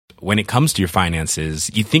when it comes to your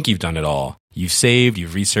finances, you think you've done it all. You've saved,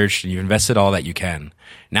 you've researched, and you've invested all that you can.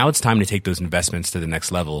 Now it's time to take those investments to the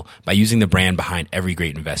next level by using the brand behind every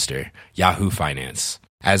great investor, Yahoo Finance.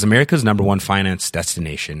 As America's #1 finance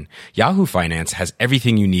destination, Yahoo Finance has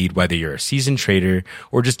everything you need, whether you're a seasoned trader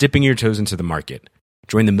or just dipping your toes into the market.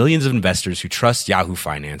 Join the millions of investors who trust Yahoo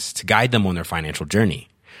Finance to guide them on their financial journey.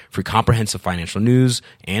 For comprehensive financial news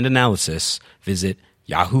and analysis, visit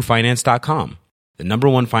yahoofinance.com, the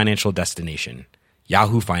 #1 financial destination,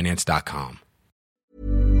 yahoofinance.com.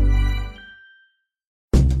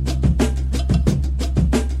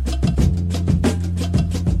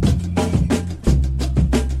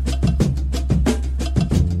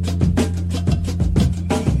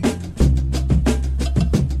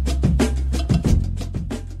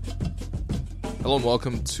 Hello and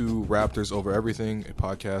welcome to Raptors Over Everything, a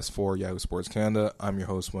podcast for Yahoo Sports Canada. I'm your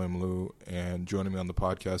host, William Liu, and joining me on the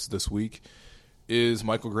podcast this week is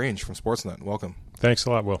Michael Grange from Sportsnet. Welcome. Thanks a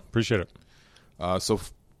lot, Will. Appreciate it.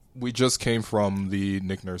 We just came from the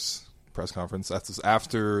Nick Nurse press conference. That's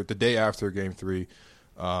after the day after Game 3.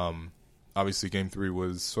 Obviously, Game 3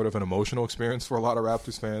 was sort of an emotional experience for a lot of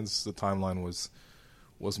Raptors fans. The timeline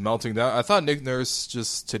was melting down. I thought Nick Nurse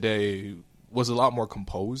just today was a lot more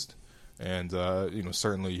composed. And,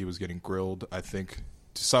 certainly he was getting grilled, I think,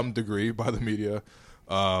 to some degree by the media.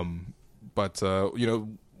 But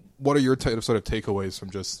what are your sort of takeaways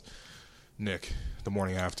from just Nick the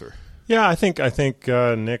morning after? Yeah, I think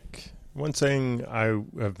Nick, one thing I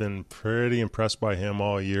have been pretty impressed by him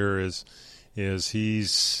all year is he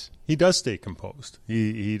does stay composed.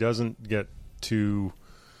 He doesn't get too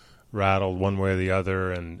rattled one way or the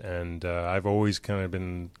other. And I've always kind of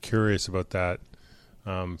been curious about that.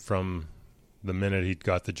 From the minute he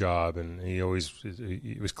got the job, and he was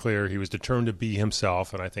clear he was determined to be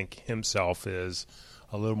himself, and I think himself is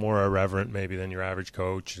a little more irreverent maybe than your average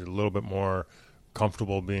coach, a little bit more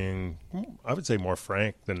comfortable being, I would say, more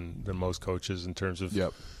frank than most coaches in terms of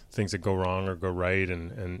things that go wrong or go right,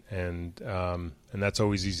 and that's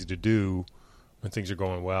always easy to do when things are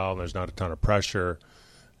going well and there's not a ton of pressure.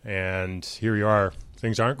 And here you are,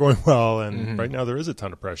 things aren't going well, and right now there is a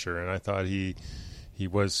ton of pressure, and I thought he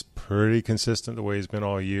was pretty consistent the way he's been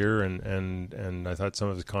all year, and I thought some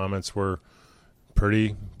of his comments were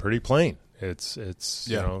pretty plain. It's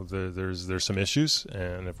there's some issues,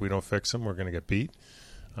 and if we don't fix them, we're going to get beat.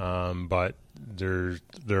 But they're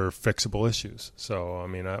fixable issues. So I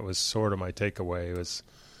mean, that was sort of my takeaway. Was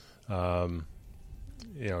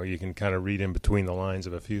you can kind of read in between the lines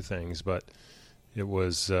of a few things, but it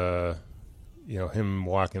was him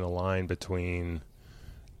walking the line between.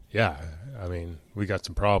 Yeah, I mean, we got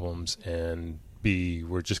some problems, and B,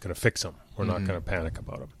 we're just going to fix them. We're not going to panic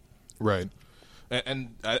about them. Right.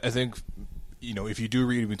 And I think, if you do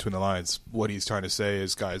read between the lines, what he's trying to say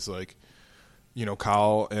is guys like,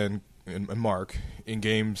 Kyle and Mark in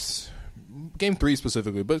Game 3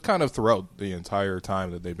 specifically, but kind of throughout the entire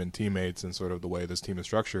time that they've been teammates and sort of the way this team is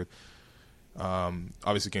structured.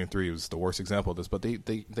 Obviously, Game 3 was the worst example of this, but they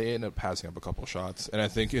ended up passing up a couple shots. And I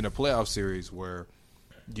think in a playoff series where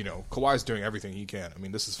Kawhi's doing everything he can.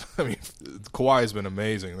 Kawhi has been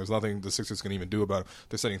amazing. There's nothing the Sixers can even do about it.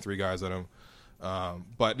 They're sending 3 guys at him.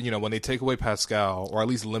 But when they take away Pascal, or at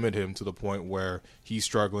least limit him to the point where he's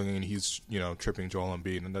struggling and he's, tripping Joel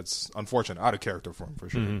Embiid, and that's unfortunate, out of character for him, for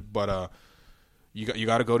sure. But you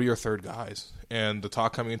got to go to your third guys. And the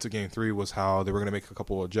talk coming into Game 3 was how they were going to make a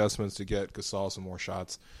couple of adjustments to get Gasol some more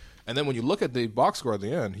shots. And then when you look at the box score at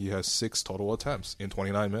the end, he has 6 total attempts in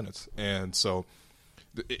 29 minutes. And so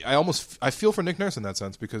I feel for Nick Nurse in that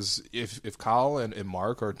sense, because if Kyle and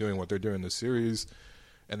Mark are doing what they're doing in this series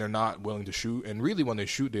and they're not willing to shoot, and really when they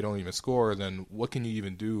shoot they don't even score, then what can you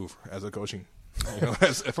even do as a coaching,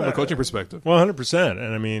 from a coaching perspective? 100%.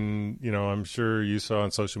 And I mean, I'm sure you saw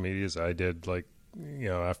on social media as I did,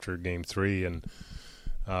 after Game 3, and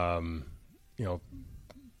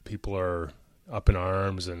people are up in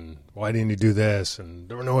arms, and why didn't you do this? And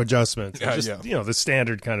there were no adjustments. The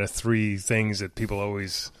standard kind of 3 things that people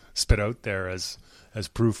always spit out there as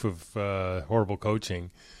proof of horrible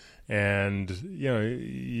coaching. And,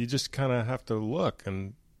 you just kind of have to look.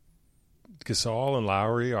 And Gasol and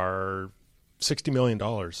Lowry are $60 million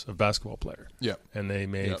of basketball player. Yeah. And they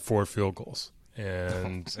made 4 field goals.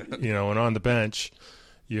 And, and on the bench,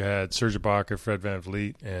 you had Serge Ibaka, Fred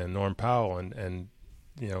VanVleet, and Norm Powell. And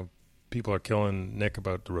people are killing Nick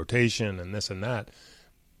about the rotation and this and that.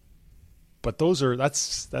 But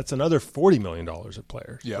that's another $40 million a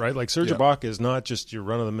player, right? Like Serge Ibaka is not just your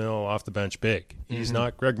run-of-the-mill, off-the-bench big. He's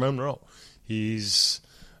not Greg Monroe. He's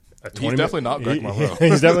definitely not Greg Monroe.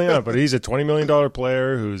 He's definitely not, but he's a $20 million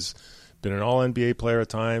player who's been an All-NBA player at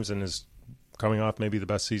times and is coming off maybe the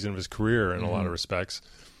best season of his career in a lot of respects.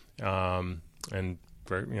 And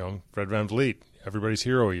Fred VanVleet, everybody's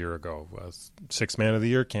hero a year ago, Sixth Man of the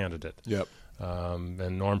Year candidate. Yep.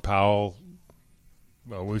 And Norm Powell,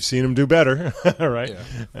 well, we've seen him do better, right?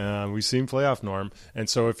 Yeah. We've seen playoff Norm. And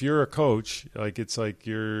so if you're a coach, like it's like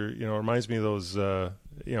you're, it reminds me of those,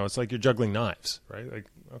 it's like you're juggling knives, right? Like,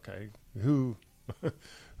 okay, who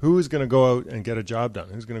is going to go out and get a job done?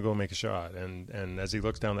 Who's going to go make a shot? And as he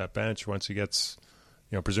looks down that bench, once he gets,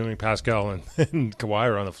 presuming Pascal and Kawhi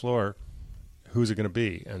are on the floor, who's it going to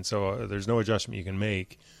be? And so there's no adjustment you can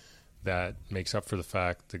make that makes up for the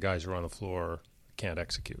fact the guys who are on the floor can't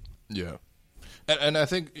execute. Yeah. And I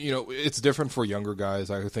think, it's different for younger guys.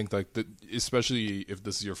 I think, especially if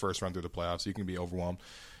this is your first run through the playoffs, you can be overwhelmed.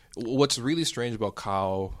 What's really strange about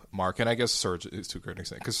Kyle, Mark, and I guess Serge is to a great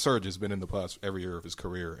extent, because Serge has been in the playoffs every year of his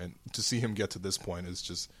career, and to see him get to this point is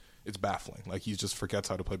just, it's baffling. Like, he just forgets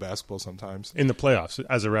how to play basketball sometimes. In the playoffs,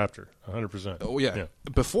 as a Raptor, 100%. Oh, yeah.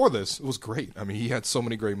 Before this, it was great. I mean, he had so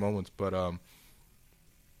many great moments, but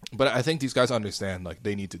I think these guys understand, like,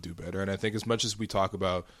 they need to do better. And I think as much as we talk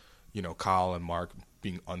about, Kyle and Mark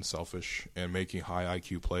being unselfish and making high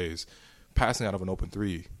IQ plays, passing out of an open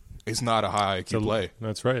three is not a high IQ play.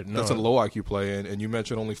 That's right. No, that's a low IQ play. And you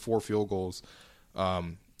mentioned only 4 field goals.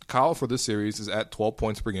 Kyle, for this series, is at 12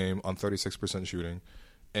 points per game on 36% shooting.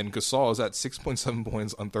 And Gasol is at 6.7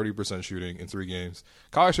 points on 30% shooting in 3 games.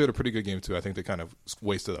 Kyle actually had a pretty good game, too. I think they kind of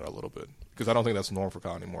wasted that a little bit because I don't think that's the norm for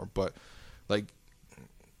Kyle anymore. But, like,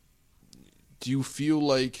 do you feel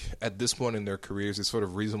like at this point in their careers it's sort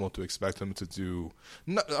of reasonable to expect them to do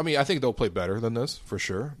I think they'll play better than this for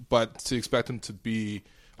sure, but to expect them to be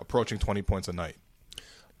approaching 20 points a night?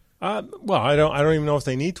 Well, I don't even know if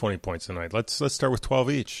they need 20 points a night. Let's start with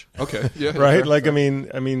 12 each. Okay. Yeah. Right? Sure. Like I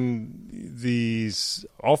mean these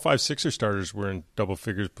all 5 Sixer starters were in double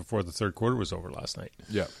figures before the third quarter was over last night.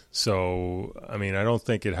 Yeah. So, I mean, I don't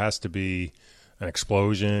think it has to be an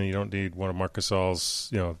explosion. You don't need one of Marc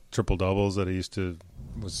Gasol's, triple doubles that he used to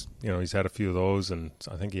he's had a few of those, and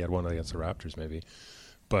I think he had one against the Raptors maybe.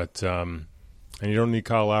 But and you don't need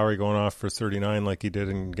Kyle Lowry going off for 39 like he did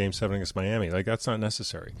in Game 7 against Miami. Like, that's not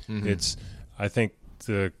necessary. Mm-hmm. I think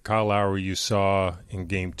the Kyle Lowry you saw in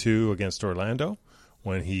Game 2 against Orlando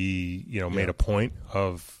when he made a point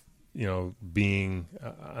of being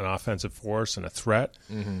an offensive force and a threat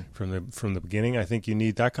from the beginning. I think you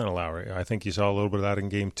need that kind of Lowry. I think you saw a little bit of that in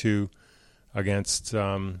Game 2 against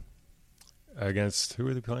who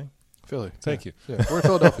were they playing? Philly. Thank you. Yeah, we're in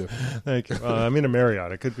Philadelphia. Thank you. I'm in a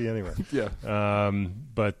Marriott. It could be anywhere. Yeah.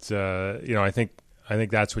 But I think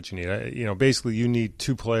that's what you need. Basically, you need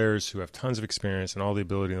 2 players who have tons of experience and all the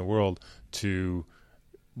ability in the world to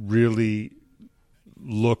really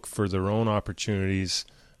look for their own opportunities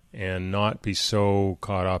and not be so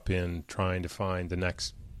caught up in trying to find the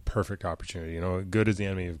next perfect opportunity. Good is the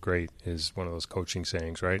enemy of great is one of those coaching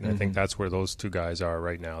sayings, right? And I think that's where those 2 guys are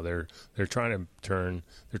right now. They're trying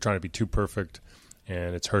to be too perfect,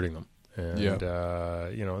 and it's hurting them. And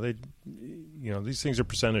these things are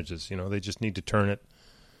percentages. They just need to turn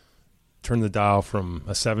the dial from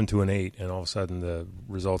a 7 to an 8, and all of a sudden the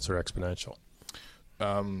results are exponential.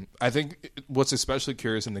 I think what's especially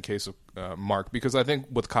curious in the case of Mark, because I think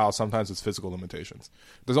with Kyle sometimes it's physical limitations.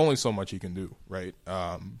 There's only so much he can do, right?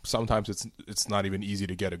 Sometimes it's not even easy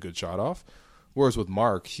to get a good shot off. Whereas with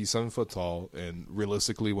Mark, he's 7 foot tall, and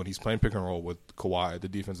realistically, when he's playing pick and roll with Kawhi, the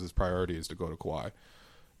defense's priority is to go to Kawhi,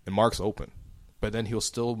 and Mark's open, but then he'll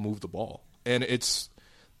still move the ball, and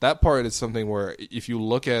that part is something where if you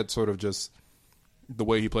look at sort of just the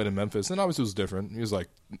way he played in Memphis, and obviously it was different. He was like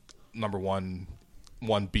number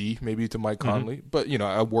 1B maybe to Mike Conley, but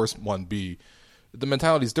at worst 1B. The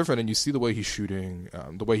mentality is different, and you see the way he's shooting,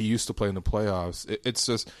 the way he used to play in the playoffs. It's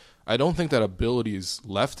just I don't think that ability's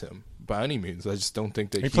left him by any means. I just don't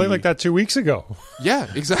think that he played like that 2 weeks ago. Yeah,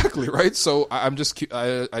 exactly, right. So I just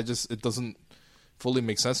it doesn't fully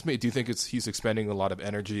make sense to me. Do you think he's expending a lot of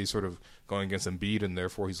energy, sort of going against Embiid, and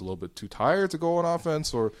therefore he's a little bit too tired to go on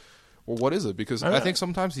offense, or what is it? Because I think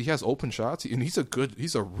sometimes he has open shots, and he's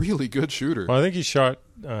a really good shooter. Well, I think he shot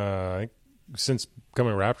since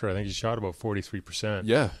becoming a Raptor. I think he shot about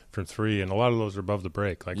 43% from 3, and a lot of those are above the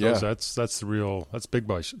break. Like that's big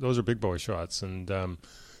boy. Those are big boy shots, and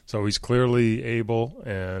so he's clearly able.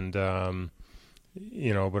 And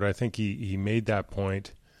but I think he made that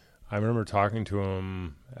point. I remember talking to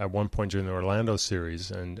him at one point during the Orlando series,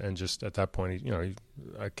 and just at that point,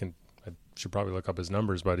 I should probably look up his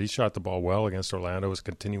numbers, but he shot the ball well against Orlando. It was a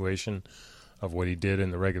continuation of what he did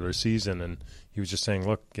in the regular season, and he was just saying,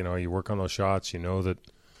 look, you work on those shots, that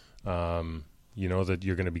you know that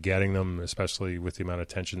you're going to be getting them, especially with the amount of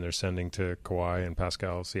attention they're sending to Kawhi and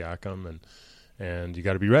Pascal Siakam, and you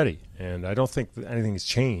got to be ready. And I don't think that anything has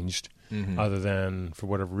changed other than, for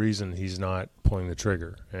whatever reason, he's not pulling the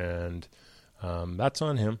trigger. And that's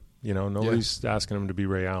on him. You know, nobody's asking him to be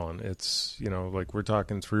Ray Allen. It's, you know, like we're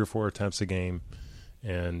talking 3 or 4 attempts a game.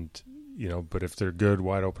 And, you know, but if they're good,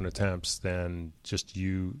 wide open attempts, then just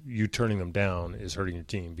you turning them down is hurting your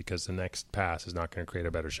team, because the next pass is not going to create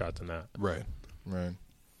a better shot than that. Right.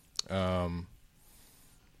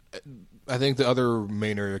 I think the other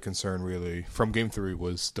main area of concern, really, from Game 3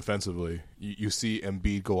 was defensively. You see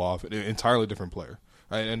Embiid go off, an entirely different player.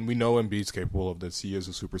 Right? And we know Embiid's capable of this. He is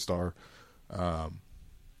a superstar.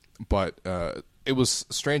 But it was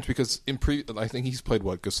strange because I think he's played,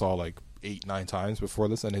 Gasol, like 8-9 times before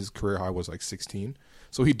this, and his career high was like 16.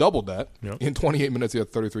 So he doubled that. Yep. In 28 minutes, he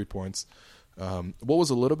had 33 points. What was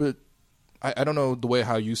a little bit, I don't know the way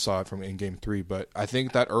how you saw it from in Game 3, but I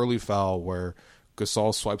think that early foul where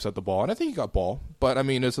Gasol swipes at the ball, and I think he got ball, but I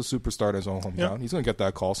mean, it's a superstar in his own hometown. Yep. He's going to get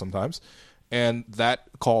that call sometimes. And that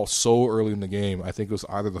call so early in the game, I think it was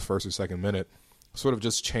either the first or second minute, sort of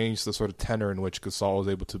just changed the sort of tenor in which Gasol was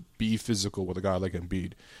able to be physical with a guy like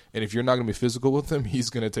Embiid. And if you're not going to be physical with him, he's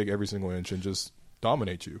going to take every single inch and just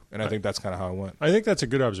dominate you. And I think that's kind of how it went. I think that's a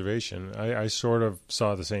good observation. I sort of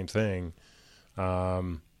saw the same thing.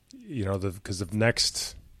 You know, because the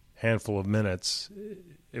next handful of minutes,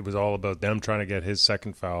 it was all about them trying to get his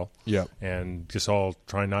second foul. Yeah. And Gasol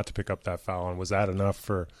trying not to pick up that foul. And was that enough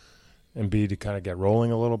for Embiid to kind of get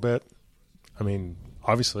rolling a little bit? I mean,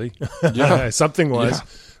 obviously, something was. Yeah.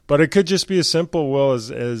 But it could just be as simple, Will, as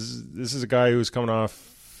this is a guy who's coming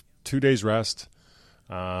off 2 days rest.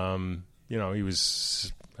 You know, he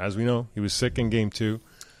was, as we know, he was sick in Game 2.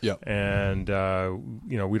 Yeah. And,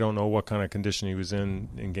 you know, we don't know what kind of condition he was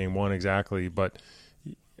in Game 1 exactly, but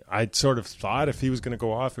I sort of thought if he was going to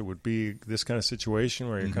go off, it would be this kind of situation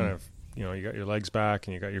where you're kind of, you know, you got your legs back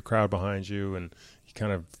and you got your crowd behind you, and you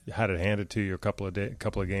kind of had it handed to you a couple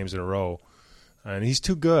of games in a row. And he's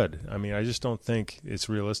too good. I mean, I just don't think it's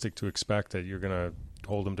realistic to expect that you're going to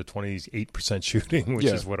hold him to 28% shooting, which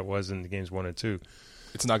is what it was in the games 1 and 2.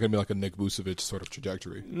 It's not going to be like a Nick Vucevic sort of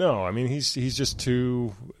trajectory. No, I mean, he's just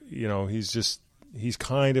too, you know, he's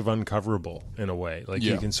kind of uncoverable in a way. Like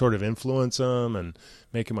you can sort of influence him and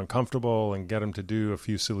make him uncomfortable and get him to do a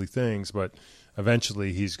few silly things, but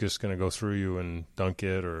eventually he's just going to go through you and dunk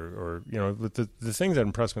it, or you know, the things that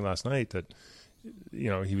impressed me last night, that, you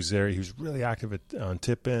know, he was there, he was really active on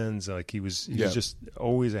tip-ins, like he was just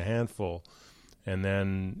always a handful. And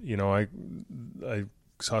then, you know, I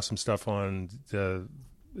saw some stuff on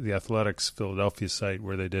the Athletics Philadelphia site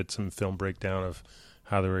where they did some film breakdown of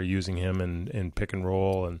how they were using him in pick and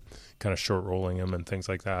roll and kind of short rolling him and things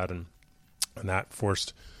like that, and that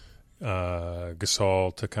forced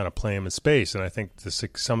Gasol to kind of play him in space. And I think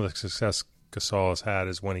some of the success Gasol has had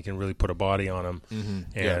is when he can really put a body on him,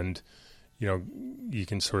 and you know, you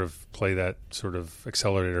can sort of play that sort of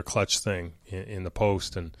accelerator clutch thing in the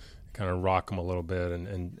post and kind of rock him a little bit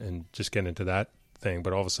and just get into that thing.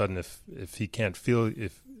 But all of a sudden, if he can't feel,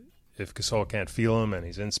 if Gasol can't feel him and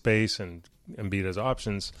he's in space and Embiid has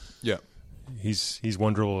options, he's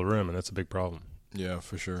one dribble to the rim, and that's a big problem. Yeah,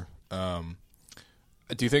 for sure.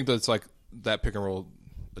 Do you think that's like that pick and roll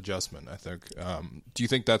adjustment? I think. Do you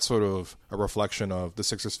think that's sort of a reflection of the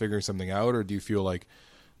Sixers figuring something out, or do you feel like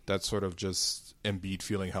that's sort of just Embiid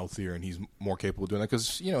feeling healthier and he's more capable of doing that?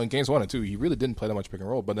 Because, you know, in games 1 and 2, he really didn't play that much pick and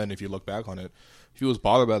roll. But then if you look back on it, if he was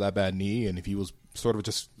bothered by that bad knee, and if he was sort of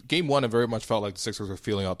just game 1, it very much felt like the Sixers were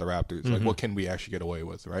feeling out the Raptors. Like, what can we actually get away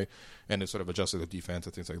with, right? And it sort of adjusted the defense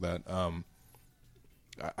and things like that.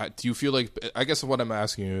 Do you feel like, I guess what I'm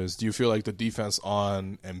asking you is, do you feel like the defense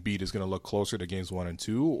on Embiid is going to look closer to games 1 and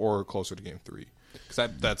 2 or closer to game 3? Because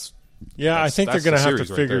that's I think they're going to have to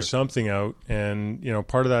figure something out, and you know,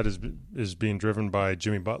 part of that is being driven by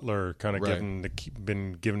Jimmy Butler kind of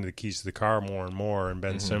been given the keys to the car more and more, and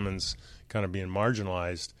Ben Simmons kind of being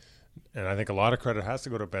marginalized. And I think a lot of credit has to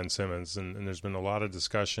go to Ben Simmons, and there's been a lot of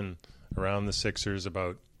discussion around the Sixers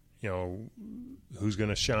about, you know, who's going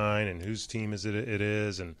to shine and whose team it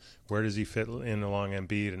is, and where does he fit in along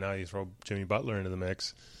Embiid, and now you throw Jimmy Butler into the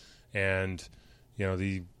mix, and you know,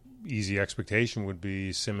 the easy expectation would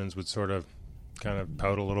be Simmons would sort of kind of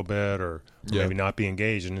pout a little bit or maybe not be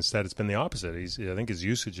engaged, and instead it's been the opposite. I think his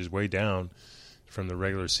usage is way down from the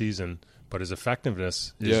regular season, but his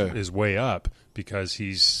effectiveness is way up, because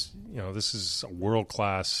he's, you know, this is a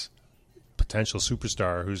world-class potential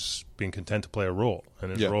superstar who's being content to play a role,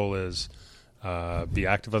 and his role is be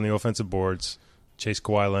active on the offensive boards, chase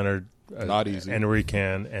Kawhi Leonard not easy anywhere he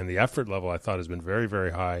can, and the effort level I thought has been very,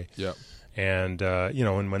 very high. Yeah. And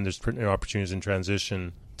and when there's opportunities in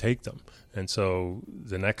transition, take them. And so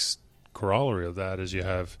the next corollary of that is you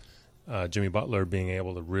have Jimmy Butler being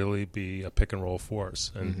able to really be a pick and roll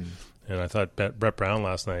force. And I thought Brett Brown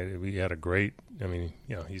last night, we had a great. I mean,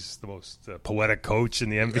 he's the most poetic coach in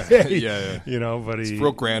the NBA. yeah. But he's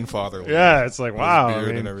real grandfather. Yeah, it's like wow.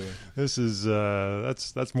 Beard and everything. This is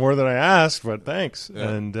that's more than I asked, but thanks. Yeah.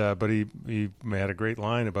 And but he had a great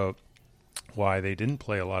line about why they didn't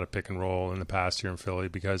play a lot of pick and roll in the past here in Philly,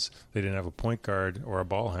 because they didn't have a point guard or a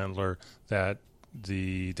ball handler that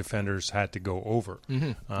the defenders had to go over.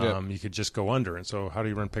 You could just go under. And so how do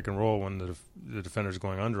you run pick and roll when the defender's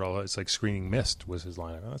going under? It's like screening missed was his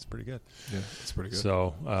line. Oh, that's pretty good. Yeah, that's pretty good.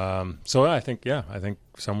 So I think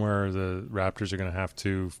somewhere the Raptors are going to have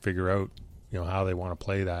to figure out how they want to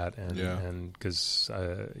play that. And because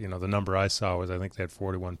the number I saw was I think they had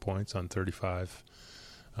 41 points on 35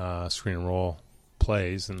 screen and roll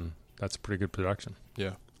plays, and that's a pretty good production.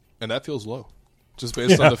 Yeah, and that feels low. Just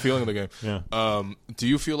based on the feeling of the game. Yeah. Do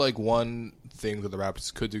you feel like one thing that the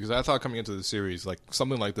Raptors could do, because I thought coming into the series, like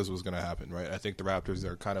something like this was going to happen, right? I think the Raptors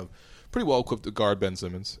are kind of pretty well equipped to guard Ben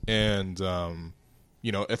Simmons. And,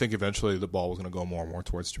 I think eventually the ball was going to go more and more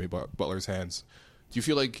towards Jimmy Butler's hands. Do you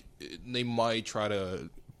feel like they might try to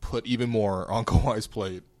put even more on Kawhi's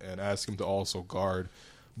plate and ask him to also guard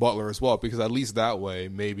Butler as well? Because at least that way,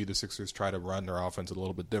 maybe the Sixers try to run their offense a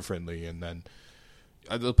little bit differently, and then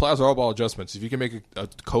the playoffs are all about adjustments. If you can make a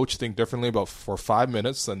coach think differently for 5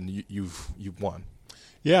 minutes, then you've won.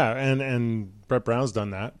 Yeah, and Brett Brown's done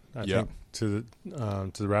that. I think to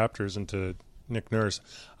the Raptors and to Nick Nurse.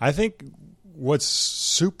 I think what's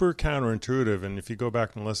super counterintuitive, and if you go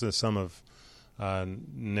back and listen to some of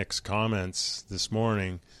Nick's comments this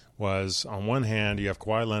morning, was on one hand you have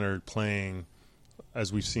Kawhi Leonard playing,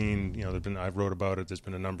 as we've seen. I've wrote about it. There's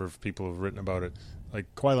been a number of people who've written about it.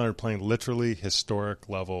 Like Kawhi Leonard playing literally historic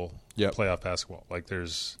level playoff basketball. Like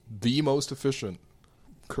there's the most efficient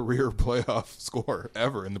career playoff score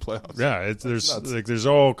ever in the playoffs. Yeah, there's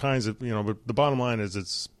all kinds of but the bottom line is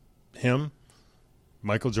it's him,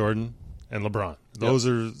 Michael Jordan, and LeBron.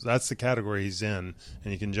 That's the category he's in,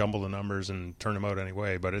 and you can jumble the numbers and turn them out any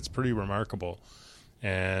way, but it's pretty remarkable.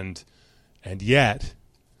 And yet,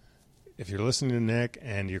 if you're listening to Nick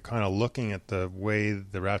and you're kind of looking at the way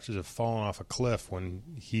the Raptors have fallen off a cliff when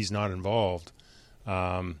he's not involved,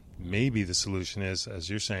 maybe the solution is,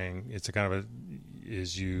 as you're saying,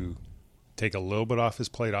 is you take a little bit off his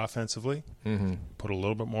plate offensively, put a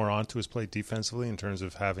little bit more onto his plate defensively in terms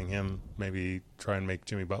of having him maybe try and make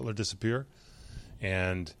Jimmy Butler disappear.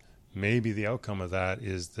 And maybe the outcome of that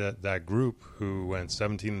is that group who went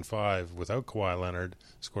 17-5 without Kawhi Leonard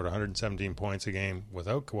scored 117 points a game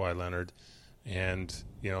without Kawhi Leonard, and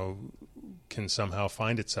can somehow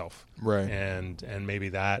find itself. Right. And maybe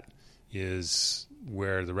that is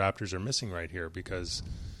where the Raptors are missing right here, because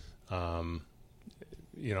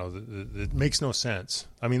it makes no sense.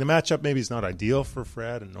 I mean, the matchup maybe is not ideal for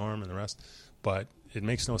Fred and Norm and the rest, but it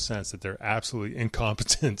makes no sense that they're absolutely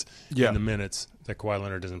incompetent in the minutes that Kawhi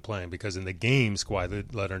Leonard isn't playing, because in the games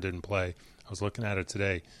Kawhi Leonard didn't play, I was looking at it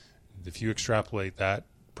today, if you extrapolate that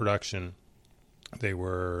production, they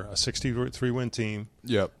were a 63-win team.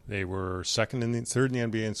 Yep. They were third in the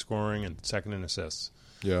NBA in scoring and second in assists.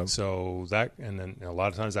 Yeah. So that, and then a lot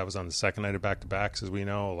of times that was on the second night of back-to-backs, as we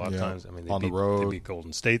know. A lot of times, I mean, on the road, they beat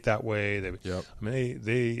Golden State that way. Yep. I mean,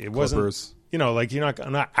 it Clippers. wasn't.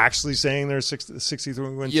 I'm not actually saying they're a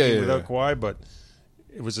 63-win team without Kawhi, but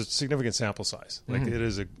it was a significant sample size. Like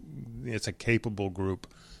it's a capable group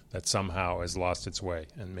that somehow has lost its way,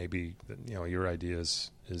 and maybe your idea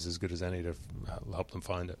is as good as any to help them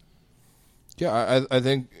find it. Yeah, I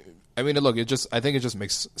think. I mean, look, I think it just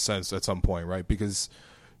makes sense at some point, right? Because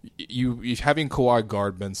you having Kawhi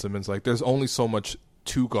guard Ben Simmons, like there's only so much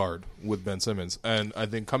to guard with Ben Simmons, and I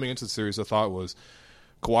think coming into the series, the thought was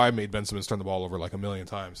Kawhi made Ben Simmons turn the ball over like a million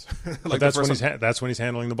times. Like that's when he's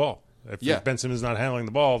handling the ball. If Ben Simmons is not handling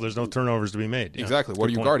the ball, there's no turnovers to be made. Exactly. What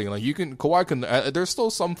are you guarding? Like Kawhi can. There's still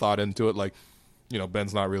some thought into it. Like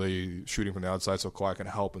Ben's not really shooting from the outside, so Kawhi can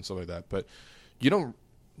help and stuff like that. But you don't.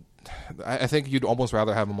 I think you'd almost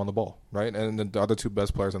rather have him on the ball, right? And the other two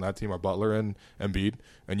best players on that team are Butler and Embiid,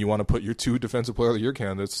 and you want to put your two defensive player of the year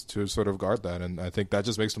candidates to sort of guard that, and I think that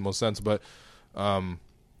just makes the most sense. But I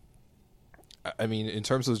mean, in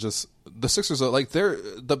terms of just the Sixers, like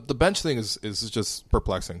the bench thing is just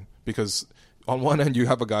perplexing, because on one end you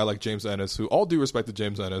have a guy like James Ennis, who, all due respect to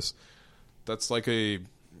James Ennis, that's like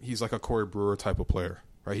he's like a Corey Brewer type of player,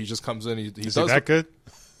 right? He just comes in, he is does he that good?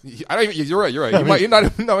 You're right. You're right. He might not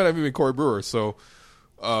even be Corey Brewer. So,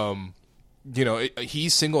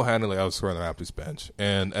 he's single-handedly outscoring the Raptors bench.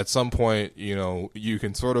 And at some point, you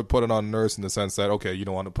can sort of put it on Nurse in the sense that, okay, you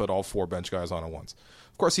don't want to put all 4 bench guys on at once.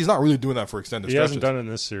 Of course, he's not really doing that for extended stretches. He hasn't done it in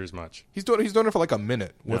this series much. He's doing it for like a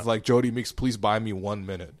minute with like Jody Meeks, please buy me 1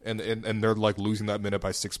 minute. And they're like losing that minute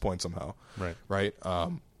by 6 points somehow. Right?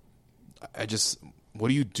 What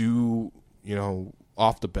do you do,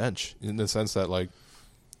 off the bench in the sense that like,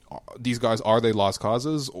 these guys, are they lost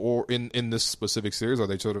causes, or in this specific series, are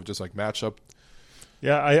they sort of just like matchup?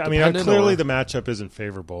 Yeah, I mean, clearly the matchup isn't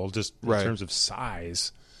favorable, just in terms of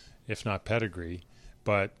size, if not pedigree.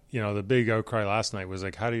 But, the big outcry last night was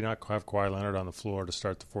like, how do you not have Kawhi Leonard on the floor to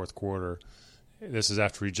start the fourth quarter? This is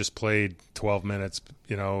after he just played 12 minutes,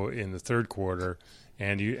 in the third quarter.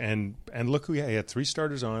 And look who he had 3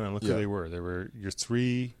 starters on, and look who they were. They were your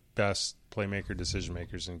 3 best playmaker, decision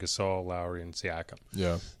makers in Gasol, Lowry, and Siakam.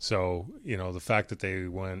 Yeah. So, the fact that they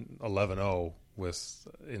went 11-0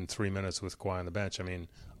 in 3 minutes with Kawhi on the bench, I mean,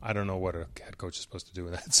 I don't know what a head coach is supposed to do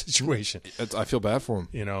in that situation. I feel bad for him.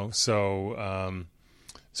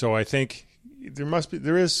 So I think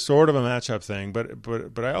there is sort of a matchup thing,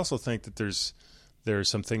 but I also think that there's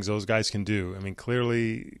some things those guys can do. I mean,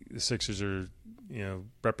 clearly the Sixers are,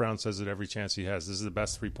 Brett Brown says it every chance he has. This is the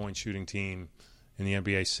best 3-point shooting team in the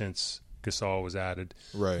NBA since Gasol was added.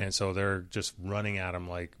 Right. And so they're just running at him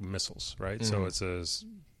like missiles, right? Mm-hmm. So it's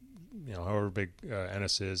however big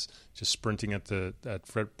Ennis is, just sprinting at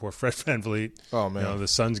poor Fred VanVleet. Oh, man. The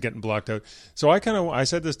sun's getting blocked out. So I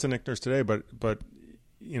said this to Nick Nurse today, but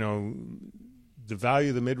the value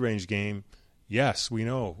of the mid-range game, yes, we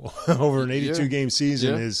know over an 82-game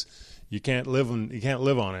season is you can't live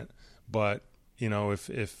on it. But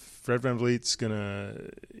if Fred VanVleet's gonna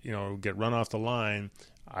get run off the line,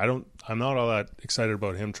 I'm not all that excited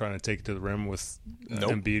about him trying to take it to the rim with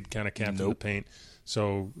Embiid kind of camped in the paint.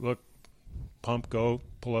 So look, pump, go,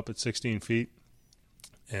 pull up at 16 feet,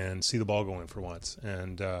 and see the ball go in for once.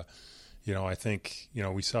 And I think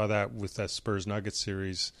we saw that with that Spurs Nuggets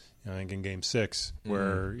series. I think in Game 6,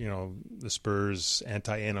 where the Spurs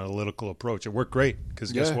anti-analytical approach, it worked great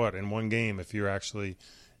because guess what? In one game, if you're actually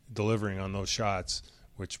delivering on those shots,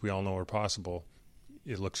 which we all know are possible,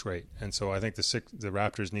 it looks great. And so I think the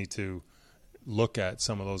Raptors need to look at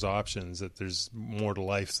some of those options, that there's more to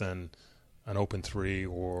life than an open 3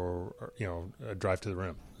 or a drive to the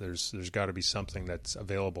rim. There's got to be something that's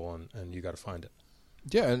available, and you got to find it.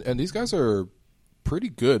 Yeah, and these guys are pretty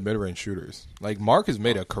good mid-range shooters. Like Mark has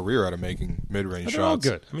made a career out of making mid-range shots. They're all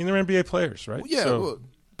good. I mean, they're NBA players, right? Well, yeah,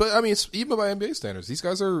 but I mean, even by NBA standards, these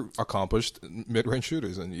guys are accomplished mid-range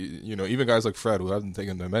shooters, and even guys like Fred, who haven't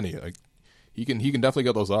taken them many, like he can definitely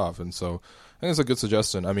get those off. And so I think it's a good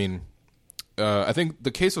suggestion. I mean, I think the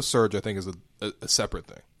case of Serge, I think, is a separate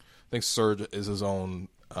thing. I think Serge is his own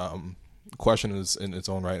question in its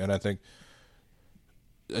own right, and I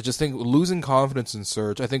just think losing confidence in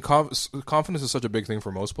Serge. I think confidence is such a big thing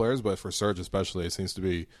for most players, but for Serge especially, it seems to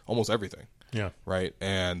be almost everything. Yeah. Right.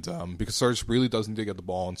 And because Serge really does need to get the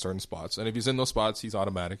ball in certain spots, and if he's in those spots, he's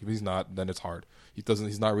automatic. If he's not, then it's hard.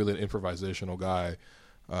 He's not really an improvisational guy.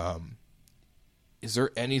 Is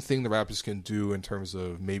there anything the Raptors can do in terms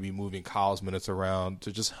of maybe moving Kyle's minutes around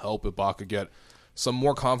to just help Ibaka get some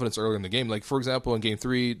more confidence early in the game? Like, for example, in Game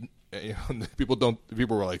 3. People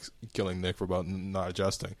were like killing Nick for about not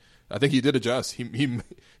adjusting. I think he did adjust. He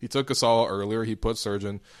took Gasol earlier. He put Serge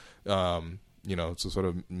in, to sort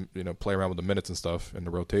of play around with the minutes and stuff in the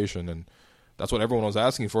rotation, and that's what everyone was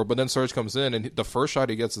asking for. But then Serge comes in, and the first shot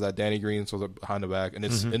he gets is that Danny Green sort of behind the back, and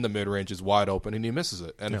it's in the mid range, is wide open, and he misses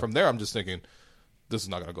it. And from there, I'm just thinking, this is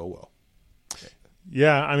not going to go well.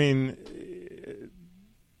 Yeah, I mean,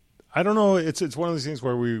 I don't know. It's one of these things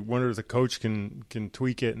where we wonder if the coach can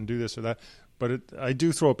tweak it and do this or that. But I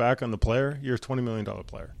do throw it back on the player. You're a $20 million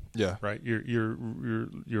player. Yeah. Right.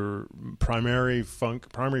 Your primary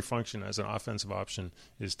function as an offensive option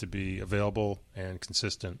is to be available and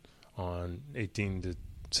consistent on 16 to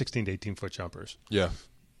 18 foot jumpers. Yeah.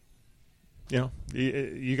 You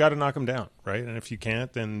got to knock them down, right? And if you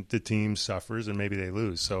can't, then the team suffers and maybe they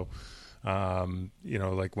lose. So.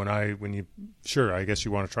 Like I guess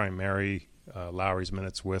you want to try and marry Lowry's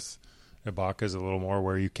minutes with Ibaka's a little more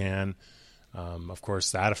where you can. Of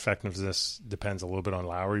course, that effectiveness depends a little bit on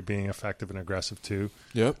Lowry being effective and aggressive too.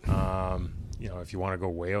 Yep. If you want to go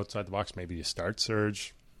way outside the box, maybe you start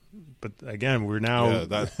Serge. But again, we're now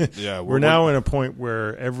we're now in a point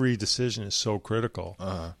where every decision is so critical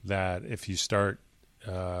that if you start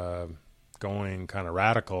going kind of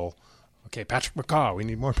radical. Okay, Patrick McCaw. We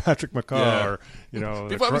need more Patrick McCaw. Yeah. Or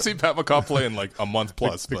people haven't seen Pat McCaw play in like a month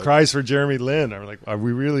plus. The cries for Jeremy Lin are like, are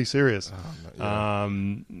we really serious? I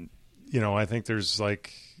think there's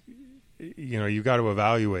like, you got to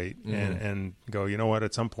evaluate and go, you know what,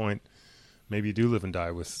 at some point, maybe you do live and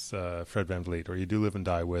die with Fred VanVleet, or you do live and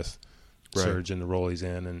die with Serge in the role he's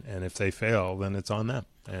in, and if they fail, then it's on them.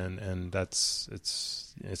 And it's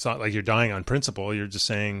not like you're dying on principle. You're just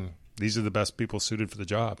saying these are the best people suited for the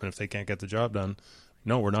job, and if they can't get the job done,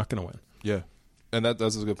 no, we're not going to win. Yeah, and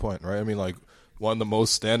that's a good point, right? I mean, like, one of the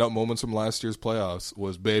most standout moments from last year's playoffs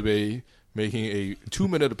was Bebe making a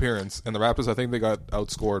 2-minute appearance, and the Raptors, I think they got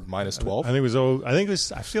outscored -12.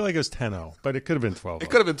 I feel like it was 10-0, but it could have been 12. It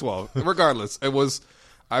could have been 12. Regardless, it was.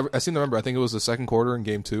 I seem to remember. I think it was the second quarter in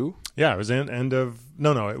Game 2. Yeah, it was end of.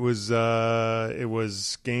 No, it was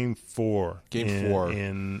Game 4. Game 4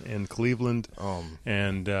 in Cleveland,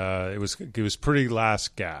 and it was pretty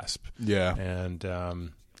last gasp. Yeah, and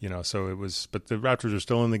so it was. But the Raptors are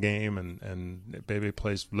still in the game, and Bebe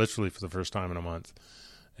plays literally for the first time in a month.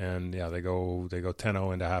 And yeah, they go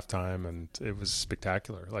 10-0 into halftime, and it was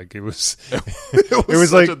spectacular. Like it was, it was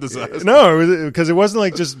such like a disaster. No, because it wasn't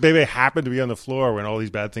like just Bebe happened to be on the floor when all these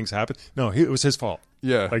bad things happened. No, it was his fault.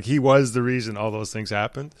 Yeah, like he was the reason all those things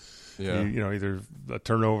happened. Yeah, either a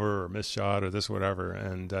turnover or a missed shot or this or whatever,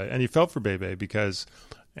 and you felt for Bebe because,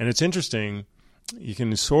 and it's interesting, you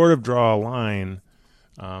can sort of draw a line,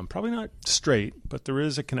 probably not straight, but there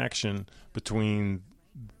is a connection between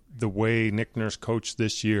the way Nick Nurse coached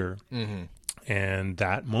this year and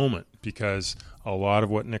that moment, because a lot of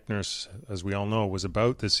what Nick Nurse, as we all know, was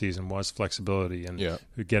about this season was flexibility and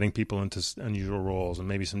getting people into unusual roles and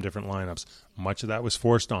maybe some different lineups. Much of that was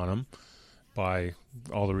forced on him by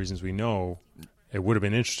all the reasons we know. It would have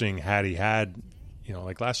been interesting had he had,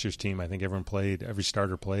 like last year's team, I think every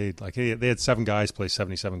starter played. Like they had 7 guys play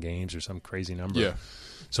 77 games or some crazy number. Yeah.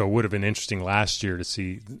 So it would have been interesting last year to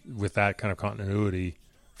see with that kind of continuity.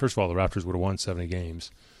 First of all, the Raptors would have won 70 games.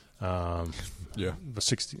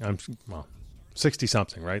 60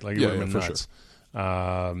 something, right? Like it would have been nuts.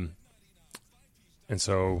 Sure. And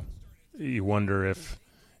so you wonder if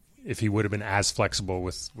he would have been as flexible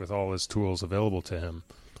with all his tools available to him.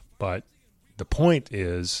 But the point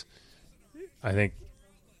is, I think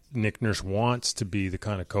Nick Nurse wants to be the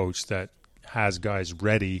kind of coach that has guys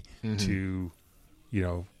ready to,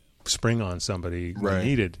 spring on somebody when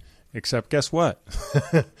needed. Except, guess what?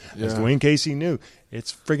 As Dwayne Casey knew,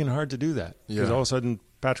 it's friggin' hard to do that. Because all of a sudden,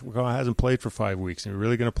 Patrick McCaw hasn't played for 5 weeks. And you're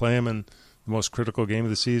really going to play him in the most critical game of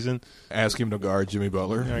the season? Ask him to guard Jimmy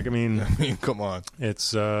Butler. I mean, come on.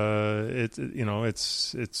 It's that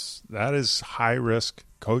is high risk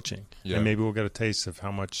coaching. Yeah. And maybe we'll get a taste of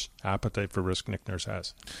how much appetite for risk Nick Nurse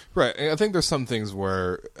has. Right. And I think there's some things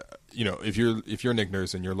where, if you're Nick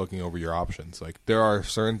Nurse and you're looking over your options, like there are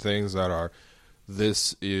certain things that are.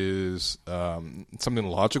 This is something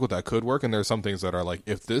logical that could work, and there are some things that are like,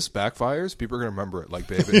 if this backfires, people are going to remember it, like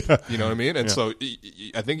Bebe. You know what I mean? And so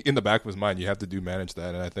I think in the back of his mind, you have to manage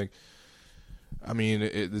that. And I think,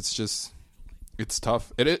 it's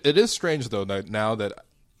tough. It is strange, though, that now that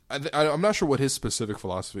I'm not sure what his specific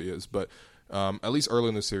philosophy is, but at least early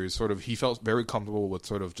in the series, sort of he felt very comfortable with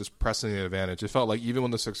sort of just pressing the advantage. It felt like even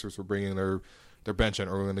when the Sixers were bringing their bench in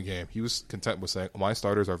early in the game, he was content with saying, my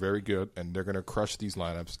starters are very good, and they're going to crush these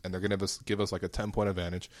lineups, and they're going to give us like a 10-point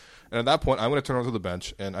advantage. And at that point, I'm going to turn over to the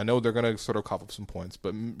bench, and I know they're going to sort of cough up some points.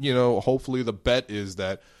 But, hopefully the bet is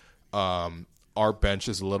that our bench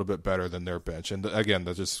is a little bit better than their bench. And, again,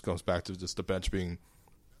 that just goes back to just the bench being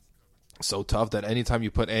so tough that anytime you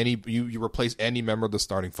put you replace any member of the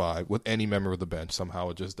starting 5 with any member of the bench, somehow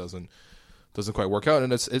it just doesn't quite work out.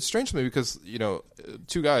 And it's strange to me because,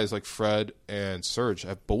 2 guys like Fred and Serge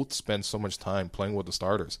have both spent so much time playing with the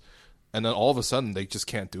starters. And then all of a sudden they just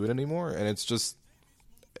can't do it anymore. And it just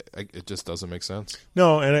doesn't make sense.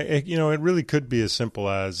 No, and it really could be as simple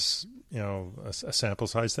as, a sample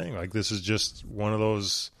size thing. Like this is just one of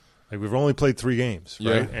those, like we've only played 3 games,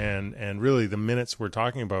 right? Yeah. And really the minutes we're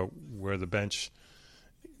talking about where the bench,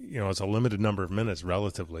 it's a limited number of minutes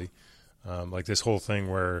relatively. Like this whole thing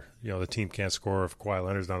where, the team can't score if Kawhi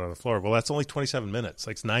Leonard's not on the floor. Well, that's only 27 minutes.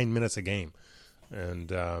 Like it's 9 minutes a game. And,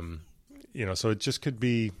 so it just could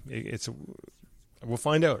be, we'll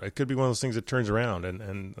find out. It could be one of those things that turns around.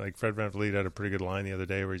 And like Fred VanVleet had a pretty good line the other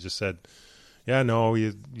day where he just said, yeah, no,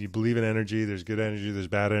 you believe in energy. There's good energy. There's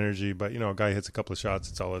bad energy. But, a guy hits a couple of shots,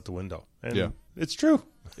 it's all out the window. And it's true.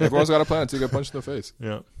 Everyone's got a plan until you get punched in the face.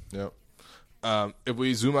 Yeah. If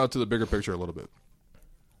we zoom out to the bigger picture a little bit,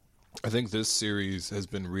 I think this series has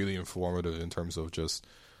been really informative in terms of just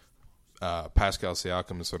Pascal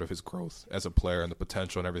Siakam and sort of his growth as a player and the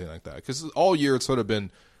potential and everything like that. Because all year it's sort of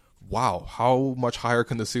been, wow, how much higher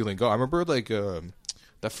can the ceiling go? I remember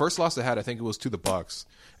The first loss they had, I think it was to the Bucks,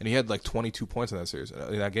 and he had like 22 points in that series,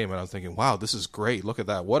 in that game. And I was thinking, wow, this is great. Look at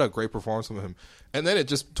that. What a great performance from him. And then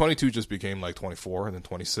 22 just became like 24, and then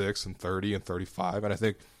 26, and 30, and 35. And I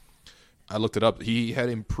think I looked it up. He had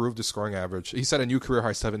improved his scoring average. He set a new career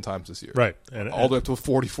high 7 times this year. Right. All the way up to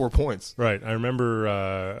 44 points. Right. I remember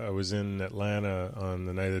I was in Atlanta on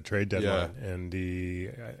the night of the trade deadline, and he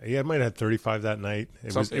might have had 35 that night.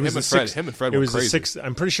 Him and Fred were crazy.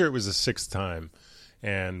 I'm pretty sure it was the 6th time.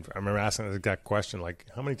 And I remember asking that question, like,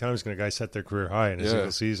 how many times can a guy set their career high in a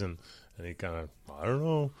single season? And he kind of, I don't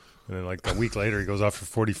know. And then like a week later, he goes off for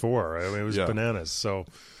 44. I mean, it was bananas. So,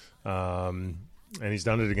 and he's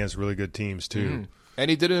done it against really good teams too. Mm-hmm. And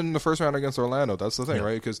he did it in the first round against Orlando. That's the thing,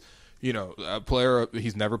 right? Because, a player,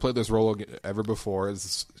 he's never played this role ever before.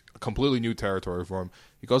 It's completely new territory for him.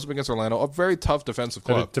 He goes up against Orlando, a very tough defensive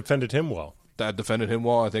club. That defended him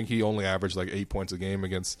well. I think he only averaged like 8 points a game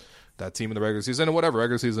against that team in the regular season. And whatever,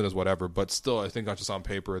 regular season is whatever. But still, I think just on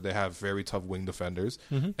paper, they have very tough wing defenders,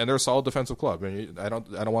 and they're a solid defensive club. I mean, I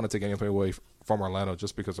don't want to take anything away from Orlando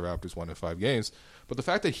just because the Raptors won in 5 games. But the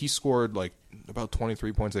fact that he scored like about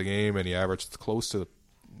 23 points a game and he averaged close to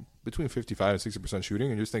between 55 and 60% shooting,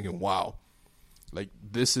 and you're just thinking, wow, like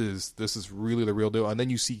this is really the real deal. And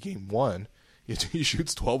then you see game 1, he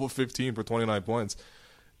shoots 12 of 15 for 29 points.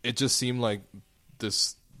 It just seemed like the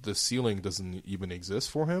ceiling doesn't even exist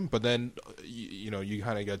for him. But then, you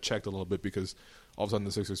kind of get checked a little bit because all of a sudden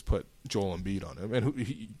the Sixers put Joel Embiid on him.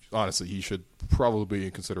 And honestly, he should probably be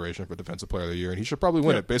in consideration for Defensive Player of the Year. And he should probably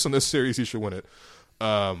win it. Based on this series, he should win it.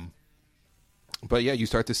 But yeah, you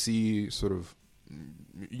start to see you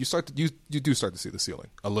do start to see the ceiling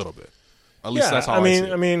a little bit. At least that's how I see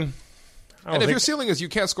it. And if your ceiling is you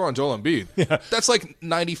can't score on Joel Embiid, that's like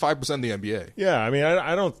 95% of the NBA. Yeah, I mean,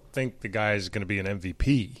 I don't think the guy is going to be an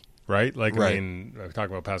MVP, right? Like, right. I mean,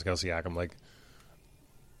 talking about Pascal Siakam, like,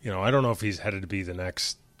 I don't know if he's headed to be the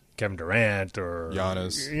next Kevin Durant or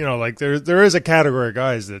Giannis. Like there is a category of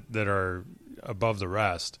guys that are above the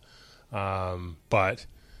rest. But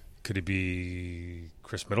could he be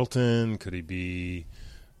Chris Middleton? Could he be,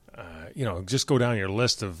 just go down your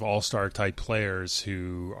list of all-star type players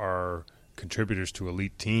who are contributors to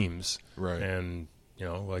elite teams, right? And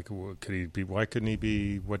could he be? Why couldn't he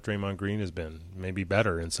be what Draymond Green has been? Maybe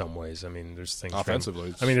better in some ways. I mean, there's things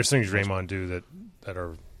offensively. There's things Draymond do that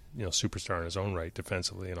are superstar in his own right,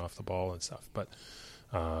 defensively and off the ball and stuff. But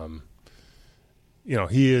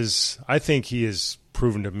he is. I think he has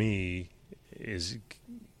proven to me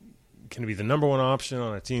can he be the number one option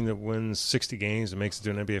on a team that wins 60 games and makes it to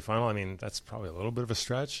an NBA final? I mean, that's probably a little bit of a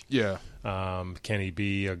stretch. Yeah. Can he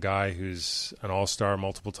be a guy who's an all-star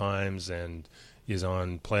multiple times and is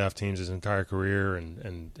on playoff teams his entire career?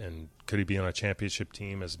 And could he be on a championship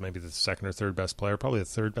team as maybe the second or third best player? Probably the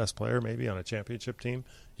third best player maybe on a championship team.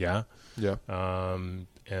 Yeah. Yeah. And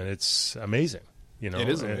it's amazing. It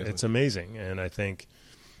is amazing. It's amazing. And I think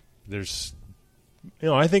there's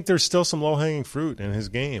still some low-hanging fruit in his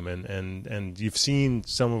game, and you've seen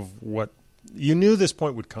some of what you knew this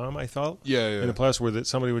point would come. I thought, in the playoffs, where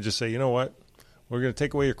somebody would just say, "You know what, we're going to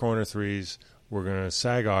take away your corner threes, we're going to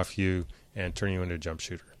sag off you and turn you into a jump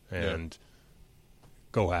shooter and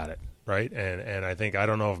go at it." Right, and I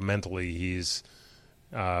don't know if mentally he's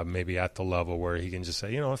maybe at the level where he can just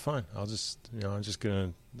say, fine,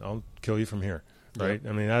 I'll kill you from here. Right,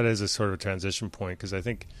 I mean that is a sort of transition point because I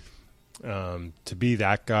think. To be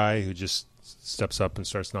that guy who just steps up and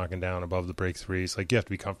starts knocking down above the break threes, like you have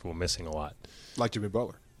to be comfortable missing a lot. Like Jimmy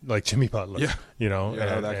Butler. Yeah. That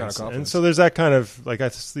kind of confidence. And so there's that kind of, like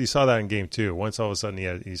you saw that in game 2. Once all of a sudden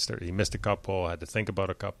he missed a couple, had to think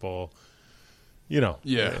about a couple.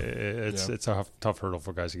 It's a tough hurdle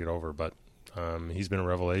for guys to get over, but he's been a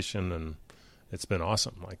revelation and it's been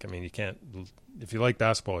awesome. Like, I mean, if you like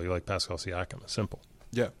basketball, you like Pascal Siakam. It's simple.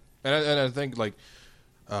 Yeah. And I think like,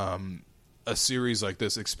 a series like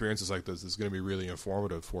this, experiences like this, is going to be really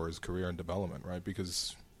informative for his career and development, right?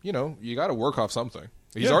 Because you got to work off something.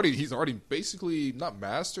 He's already basically not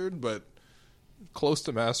mastered, but close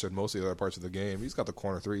to mastered most of the other parts of the game. He's got the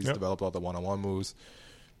corner three. He's developed all the one-on-one moves,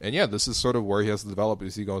 and this is sort of where he has to develop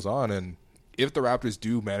as he goes on. And if the Raptors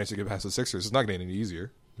do manage to get past the Sixers, it's not going to get any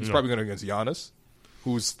easier. He's probably going to against Giannis,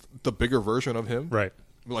 who's the bigger version of him, right?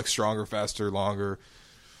 Like stronger, faster, longer.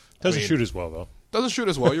 Doesn't shoot as well though. Doesn't shoot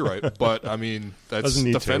as well, you're right. But, I mean, that's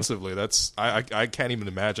defensively. That's I can't even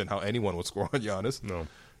imagine how anyone would score on Giannis. No.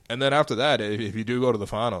 And then after that, if you do go to the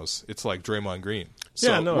finals, it's like Draymond Green.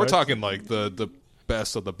 So we're talking like the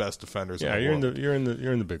best of the best defenders. Yeah, you're in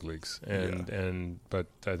the big leagues. But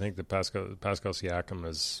I think the Pascal Siakam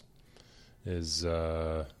is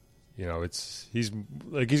You know, he's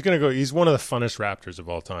gonna go. He's one of the funnest Raptors of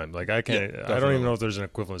all time. Like I can't. I don't even know if there's an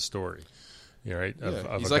equivalent story. You know, right?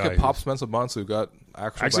 He's like a Pops Spencer Bonds who got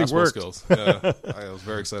actual basketball skills. Yeah, I was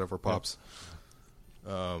very excited for Pops.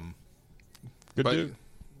 Good dude.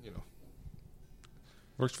 You know,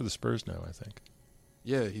 works for the Spurs now, I think.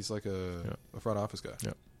 Yeah, he's like a front office guy.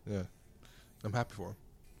 Yeah, I'm happy for him.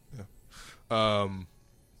 Yeah.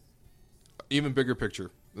 Even bigger picture.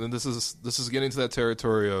 And this is getting to that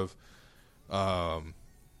territory of, Kawhi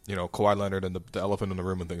Leonard and the elephant in the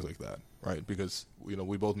room and things like that, right? Because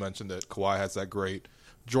we both mentioned that Kawhi has that great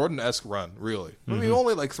Jordan-esque run, really. I mean,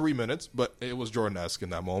 only like 3 minutes, but it was Jordan-esque in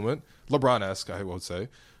that moment. LeBron-esque, I would say.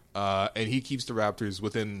 And he keeps the Raptors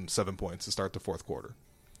within 7 points to start the fourth quarter.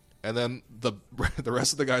 And then the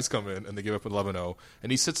rest of the guys come in and they give up 11-0.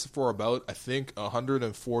 And he sits for about, I think,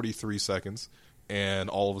 143 seconds. And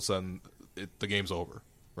all of a sudden, the game's over,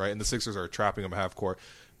 right? And the Sixers are trapping him at half court.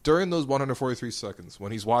 During those 143 seconds,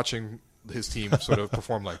 when he's watching his team sort of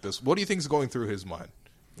perform like this, what do you think is going through his mind?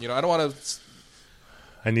 I don't want to...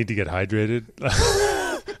 I need to get hydrated.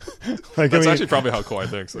 That's actually probably how Kawhi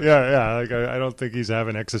thinks. Yeah. Like I don't think he's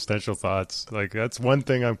having existential thoughts. Like that's one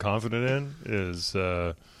thing I'm confident in is,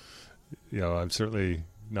 I'm certainly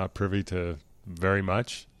not privy to very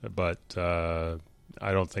much, but I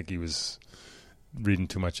don't think he was reading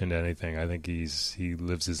too much into anything. I think he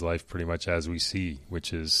lives his life pretty much as we see,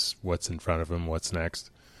 which is what's in front of him, what's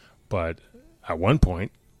next. But at one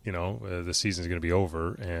point, the season's going to be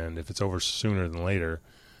over, and if it's over sooner than later,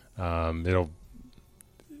 I'd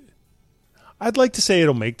like to say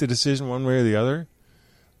it'll make the decision one way or the other,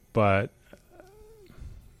 but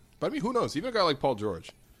I mean, who knows? Even a guy like Paul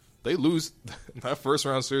George, they lose that first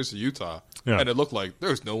round series to Utah, and it looked like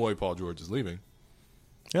there's no way Paul George is leaving.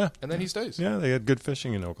 Yeah, and then he stays. Yeah, they had good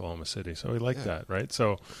fishing in Oklahoma City, so we like that, right?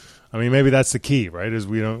 So, I mean, maybe that's the key, right? Is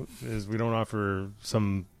we don't offer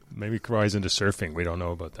some. Maybe Kawhi's into surfing. We don't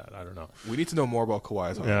know about that. I don't know. We need to know more about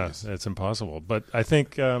Kawhi's. Yeah, it's impossible. But I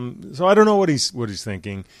think so. I don't know what he's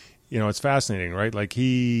thinking. It's fascinating, right? Like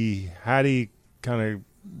had he kind of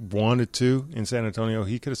wanted to in San Antonio,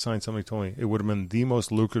 he could have signed somebody. Told me it would have been the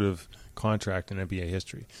most lucrative contract in NBA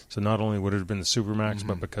history. So not only would it have been the supermax,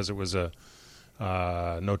 but because it was a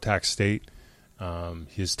no tax state,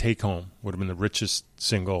 his take home would have been the richest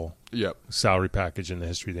single salary package in the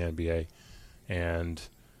history of the NBA, and.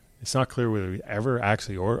 It's not clear whether he ever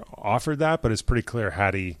actually offered that, but it's pretty clear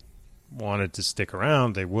had he wanted to stick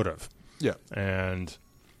around, they would have. Yeah. And,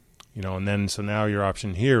 and then so now your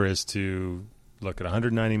option here is to look at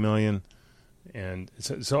 $190 million. And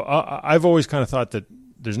so I've always kind of thought that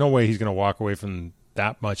there's no way he's going to walk away from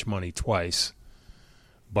that much money twice.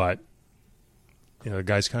 But, the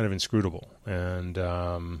guy's kind of inscrutable. And,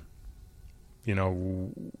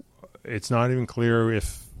 it's not even clear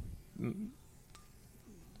if –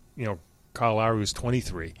 Kyle Lowry was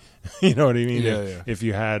 23. You know what I mean? Yeah. If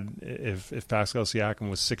Pascal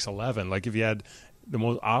Siakam was 6'11", like if you had the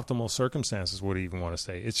most optimal circumstances, what do you even want to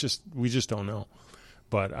say? It's just we just don't know.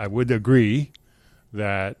 But I would agree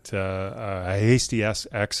that a hasty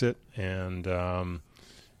exit and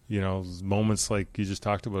moments like you just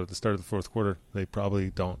talked about at the start of the fourth quarter, they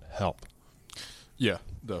probably don't help. Yeah,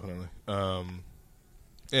 definitely.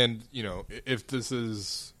 And if this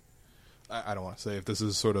is. I don't want to say if this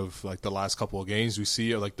is sort of like the last couple of games we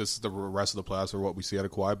see, or like this is the rest of the playoffs or what we see out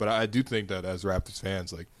of Kawhi. But I do think that as Raptors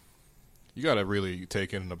fans, like you got to really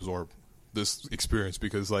take in and absorb this experience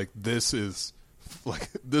because like this is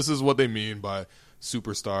what they mean by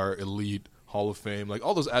superstar, elite, Hall of Fame, like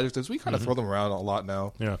all those adjectives. We kind of throw them around a lot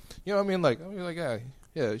now. Yeah, what I mean? Like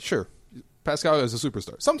yeah, sure. Pascal is a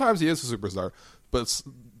superstar. Sometimes he is a superstar, but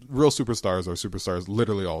real superstars are superstars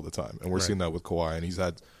literally all the time, and we're seeing that with Kawhi, and he's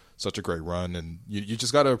had such a great run, and you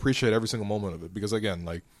just got to appreciate every single moment of it because again,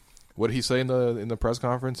 like what did he say in the press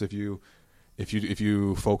conference? If you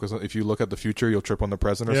focus on, if you look at the future, you'll trip on the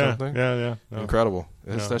present or something. Yeah. No. Incredible.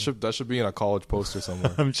 That should be in a college poster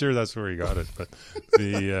somewhere. I'm sure that's where he got it, but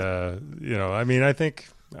I think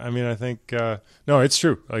no, it's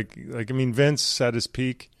true. Like Vince at his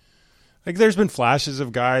peak. Like there's been flashes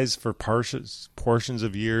of guys for portions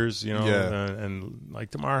of years, and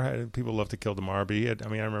like DeMar, people love to kill DeMar, but I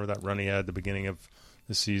remember that run he had at the beginning of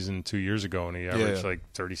the season 2 years ago, and he averaged like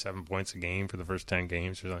 37 points a game for the first 10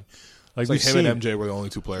 games or something. Like him and MJ were the only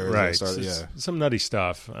two players that started. Some nutty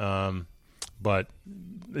stuff, but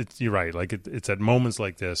you're right. Like it's at moments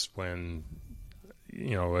like this when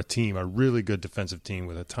a really good defensive team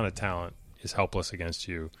with a ton of talent is helpless against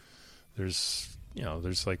you. There's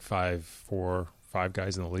like five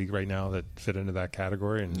guys in the league right now that fit into that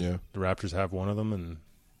category, and the Raptors have one of them, and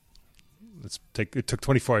It took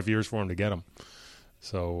 25 years for him to get him.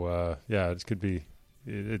 So it could be.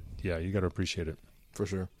 You got to appreciate it for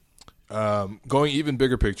sure. Going even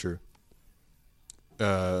bigger picture,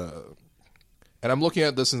 and I'm looking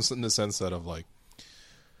at this in the sense that of like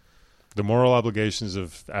the moral obligations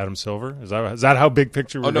of Adam Silver. Is that how big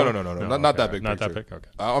picture? No, not that big. Not picture. that big. Okay.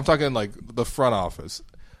 I'm talking like the front office.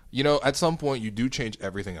 At some point you do change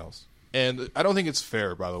everything else. And I don't think it's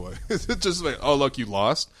fair, by the way. It's just like, oh, look, you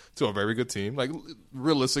lost to a very good team. Like,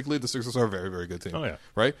 realistically, the Sixers are a very, very good team. Oh, yeah.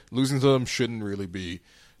 Right? Losing to them shouldn't really be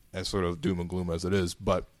as sort of doom and gloom as it is.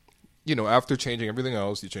 But, after changing everything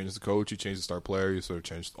else, you change the coach, you change the star player, you sort of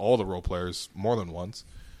changed all the role players more than once.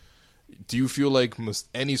 Do you feel like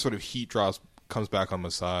any sort of heat drops comes back on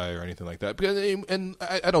Masai or anything like that? And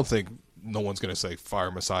I don't think no one's going to say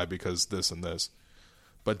fire Masai because this and this.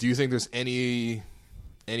 But do you think there's any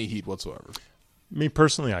heat whatsoever? Me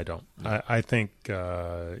personally, I don't. I think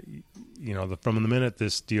from the minute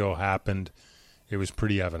this deal happened, it was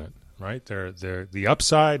pretty evident, right? The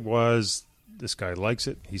upside was this guy likes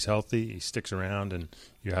it, he's healthy, he sticks around, and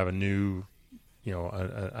you have a new,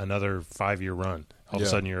 another 5-year run. All of a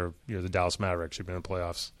sudden, you're the Dallas Mavericks. You've been in the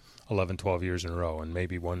playoffs 11, 12 years in a row, and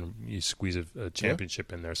maybe you squeeze a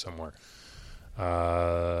championship in there somewhere.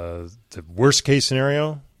 The worst case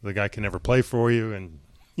scenario, the guy can never play for you, and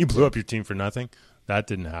you blew up your team for nothing. That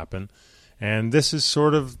didn't happen. And this is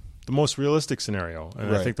sort of the most realistic scenario.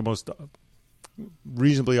 And I think the most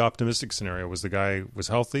reasonably optimistic scenario was the guy was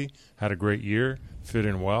healthy, had a great year, fit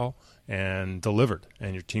in well, and delivered.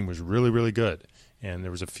 And your team was really, really good. And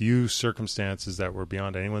there was a few circumstances that were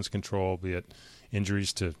beyond anyone's control, be it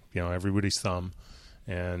injuries to everybody's thumb.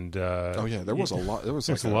 And there was a lot. There was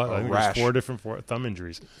like a lot. I think rash. There's 4 different thumb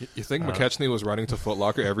injuries. You think McKechnie was running to Foot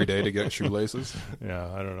Locker every day to get shoelaces?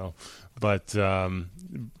 Yeah, I don't know, but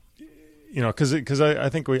because I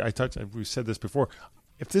think we said this before.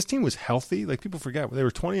 If this team was healthy, like people forget, they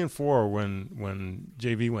were 20-4 when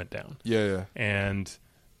JV went down. Yeah. And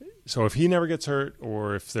so if he never gets hurt,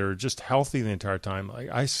 or if they're just healthy the entire time, like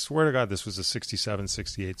I swear to God, this was a 67,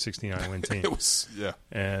 68, 69 win team. It was, yeah.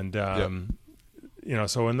 And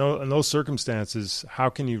so in those circumstances, how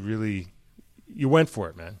can you really? You went for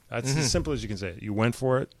it, man. That's as simple as you can say it. You went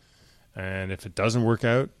for it, and if it doesn't work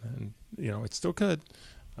out, and it still could.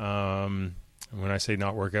 When I say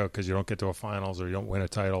not work out because you don't get to a finals or you don't win a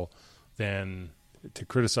title, then to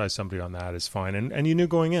criticize somebody on that is fine. And you knew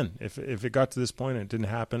going in, if it got to this point and it didn't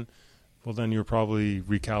happen, well, then you're probably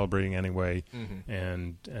recalibrating anyway,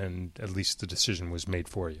 and at least the decision was made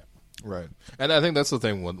for you. Right. And I think that's the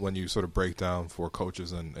thing when you sort of break down for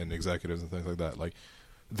coaches and executives and things like that. Like,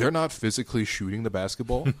 they're not physically shooting the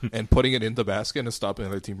basketball and putting it in the basket and stopping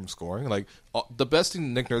the other team from scoring. Like, the best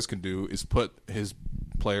thing Nick Nurse can do is put his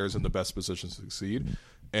players in the best position to succeed.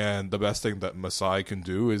 And the best thing that Masai can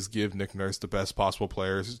do is give Nick Nurse the best possible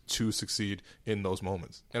players to succeed in those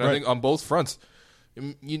moments. And I think on both fronts,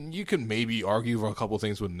 you can maybe argue for a couple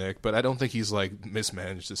things with Nick, but I don't think he's like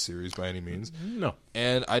mismanaged the series by any means. No.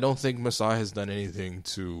 And I don't think Masai has done anything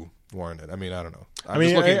to warrant it. I mean, I don't know.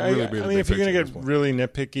 If you're going to get really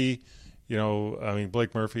nitpicky,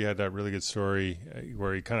 Blake Murphy had that really good story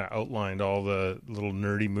where he kind of outlined all the little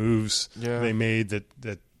nerdy moves they made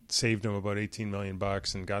that saved him about $18 million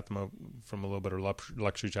and got them out from a little bit of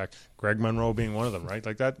luxury tax. Greg Monroe being one of them, right?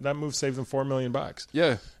 Like that move saved them $4 million.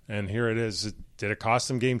 Yeah. And here it is. Did it cost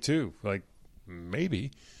them game 2? Like,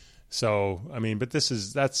 maybe. So, but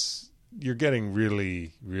you're getting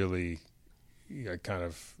really, really kind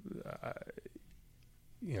of,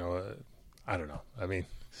 I don't know. I mean,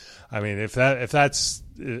 if that's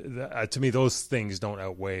to me, those things don't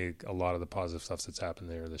outweigh a lot of the positive stuff that's happened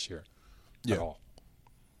there this year at all.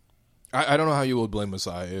 I don't know how you would blame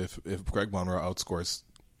Masai if Greg Monroe outscores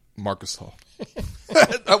Marcus Hall.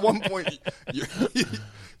 At one point, you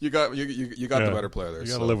got the better player there.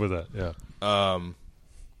 You got to live with that. Yeah.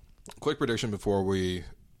 Quick prediction before we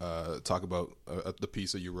talk about the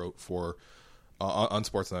piece that you wrote for on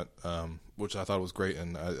Sportsnet, which I thought was great,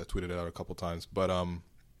 and I tweeted it out a couple times. But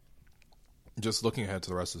just looking ahead to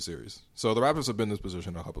the rest of the series. So the Raptors have been in this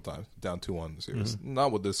position a couple times, down 2-1 in the series.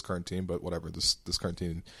 Not with this current team, but whatever. This current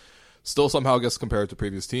team still somehow gets compared to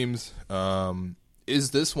previous teams.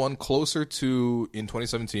 Is this one closer to in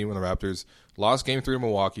 2017 when the Raptors lost Game 3 to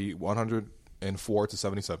Milwaukee,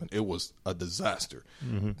 104-77? It was a disaster.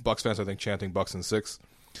 Bucks fans, I think, chanting Bucks in 6.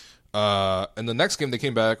 And the next game they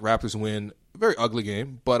came back, Raptors win, very ugly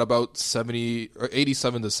game, but about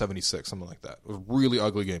 87-76, something like that. It was a really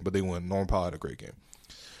ugly game, but they win. Norman Powell had a great game.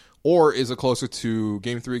 Or is it closer to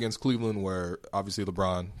Game 3 against Cleveland, where obviously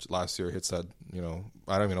LeBron last year hits that, I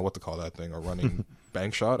don't even know what to call that thing, a running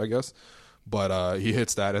bank shot, I guess. But he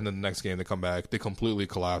hits that, and then the next game they come back. They completely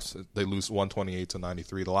collapse. They lose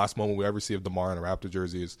 128-93. The last moment we ever see of DeMar in a Raptor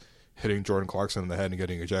jersey is hitting Jordan Clarkson in the head and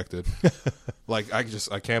getting ejected. I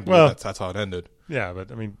can't believe that's how it ended. Yeah,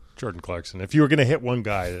 but I mean, Jordan Clarkson. If you were going to hit one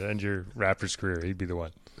guy to end your Raptors career, he'd be the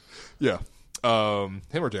one. Yeah, him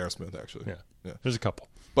or J.R. Smith, actually. Yeah. There's a couple.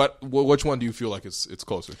 But which one do you feel like it's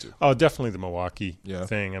closer to? Oh, definitely the Milwaukee Yeah.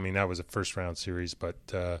 thing. I mean, that was a first-round series, but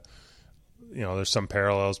there's some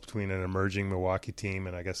parallels between an emerging Milwaukee team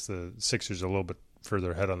and I guess the Sixers are a little bit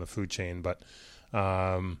further ahead on the food chain. But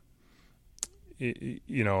I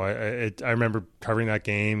remember covering that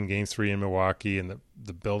Game 3 in Milwaukee, and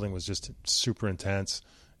the building was just super intense,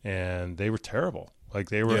 and they were terrible. Like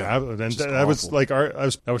they were, that was like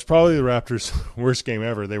that was probably the Raptors' worst game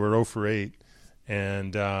ever. They were 0 for 8,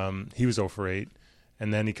 and he was 0 for 8.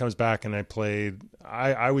 And then he comes back, and I played,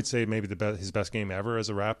 I would say maybe his best game ever as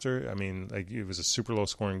a Raptor. I mean, like it was a super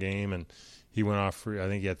low-scoring game, and he went off for, I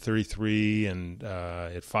think he had 33, and he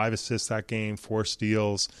had 5 assists that game, 4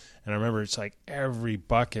 steals. And I remember it's like every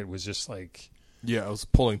bucket was just like... Yeah, I was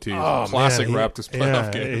pulling teeth. Classic Raptors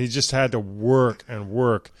playoff game. He just had to work and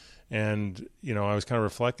work. And, I was kind of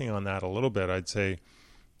reflecting on that a little bit. I'd say...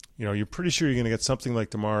 you're pretty sure you're going to get something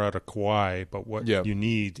like DeMar out of Kawhi, but what you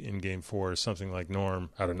need in Game 4 is something like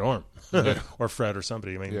Norm out of Norm or Fred or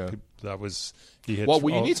somebody. I mean, that was he hit. Well,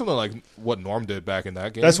 you need something like what Norm did back in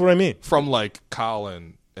that game. That's what I mean. From like Kyle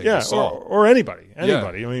and Gasol. or anybody. Yeah.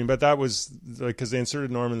 I mean, but that was because they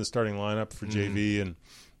inserted Norm in the starting lineup for JV and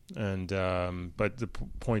but the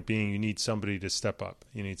point being, you need somebody to step up.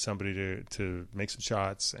 You need somebody to make some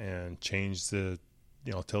shots and change the.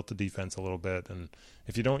 Tilt the defense a little bit, and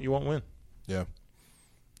if you don't, you won't win. Yeah.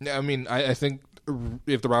 I mean, I think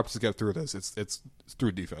if the Raptors get through this, it's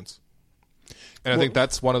through defense. And I think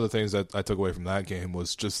that's one of the things that I took away from that game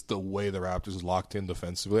was just the way the Raptors locked in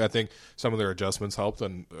defensively. I think some of their adjustments helped,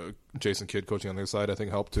 and Jason Kidd coaching on their side, I think,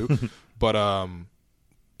 helped too.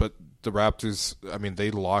 But the Raptors, I mean, they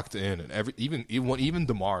locked in, and even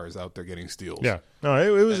DeMar is out there getting steals. Yeah, no,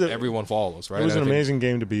 it was everyone follows, right? It was an amazing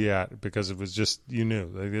game to be at because it was just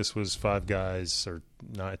like this was 5 guys or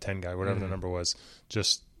 10 guys, whatever the number was,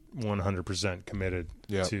 just 100% committed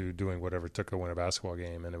to doing whatever it took to win a basketball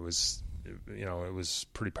game, and it was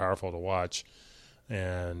pretty powerful to watch.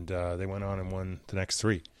 And they went on and won the next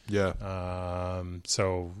 3. Yeah.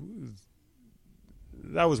 So.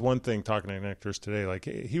 That was one thing talking to Nick Nurse today. Like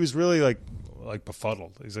he was really like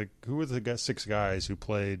befuddled. He's like, who were the 6 guys who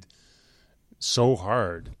played so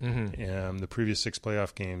hard in the previous 6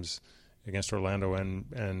 playoff games against Orlando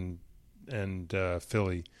and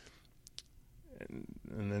Philly,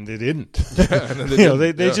 and then they didn't.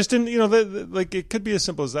 They just didn't. Like it could be as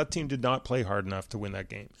simple as that team did not play hard enough to win that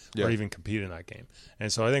game or even compete in that game.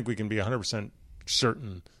 And so I think we can be 100%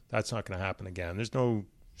 certain that's not going to happen again. There's no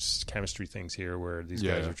chemistry things here where these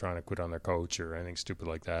guys are trying to quit on their coach or anything stupid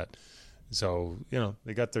like that. So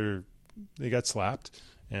they got slapped,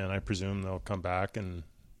 and I presume they'll come back and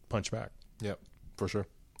punch back. Yeah, for sure.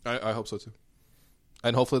 I hope so too,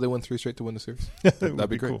 and hopefully they win 3 straight to win the series. That'd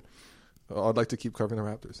be great. Cool. I'd like to keep covering the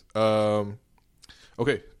Raptors.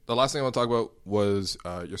 Okay, the last thing I want to talk about was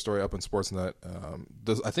your story up in Sportsnet.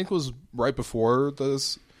 I think it was right before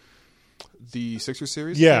the Sixers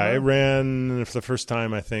series? Yeah, it ran for the first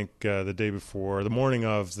time, I think, the day before, the morning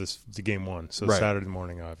of the game 1. So Saturday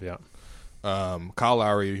morning of, yeah. Kyle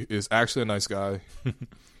Lowry is actually a nice guy.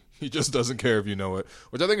 He just doesn't care if you know it,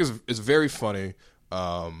 which I think is very funny.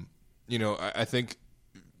 I think.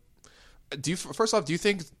 First off, do you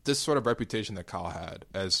think this sort of reputation that Kyle had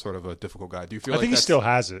as sort of a difficult guy? Do you feel? I think he still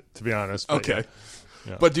has it, to be honest. Okay.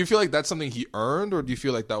 Yeah. But do you feel like that's something he earned, or do you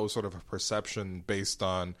feel like that was sort of a perception based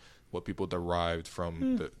on what people derived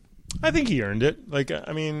from the... I think he earned it. Like,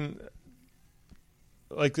 I mean,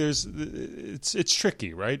 like it's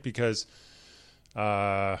tricky, right? Because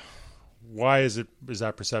why is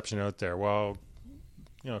that perception out there? Well,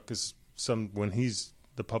 because when he's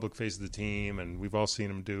the public face of the team, and we've all seen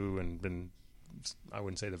him do and been, I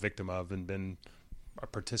wouldn't say the victim of, and been a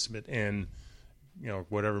participant in,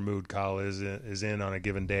 whatever mood Kyle is in on a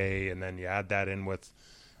given day, and then you add that in with,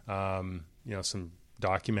 some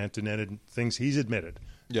documented things he's admitted,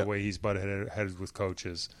 the way he's butted-headed with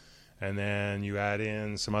coaches. And then you add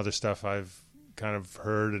in some other stuff I've kind of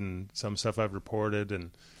heard and some stuff I've reported. And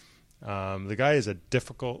the guy is a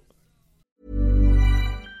difficult...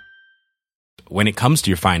 When it comes to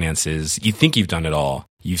your finances, you think you've done it all.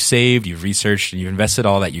 You've saved, you've researched, and you've invested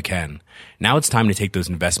all that you can. Now it's time to take those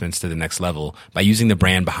investments to the next level by using the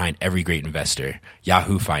brand behind every great investor,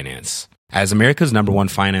 Yahoo Finance. As America's #1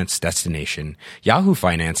 finance destination, Yahoo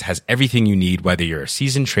Finance has everything you need, whether you're a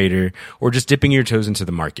seasoned trader or just dipping your toes into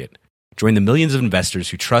the market. Join the millions of investors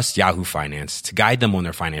who trust Yahoo Finance to guide them on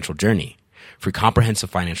their financial journey. For comprehensive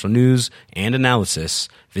financial news and analysis,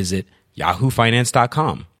 visit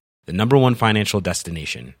yahoofinance.com, the #1 financial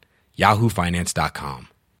destination, yahoofinance.com.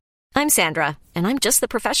 I'm Sandra, and I'm just the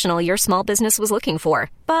professional your small business was looking for.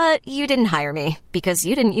 But you didn't hire me because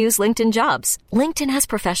you didn't use LinkedIn Jobs. LinkedIn has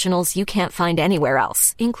professionals you can't find anywhere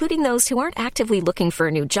else, including those who aren't actively looking for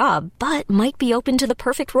a new job, but might be open to the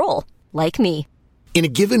perfect role, like me. In a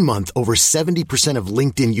given month, over 70% of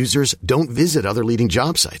LinkedIn users don't visit other leading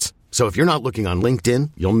job sites. So if you're not looking on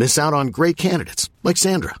LinkedIn, you'll miss out on great candidates like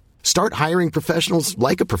Sandra. Start hiring professionals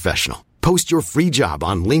like a professional. Post your free job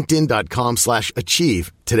on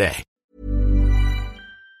linkedin.com/achieve today.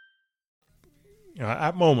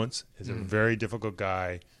 At moments, is a very difficult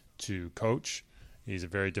guy to coach. He's a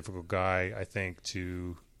very difficult guy, I think,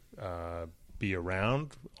 to be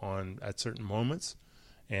around at certain moments.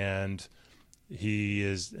 And he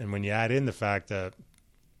is, and when you add in the fact that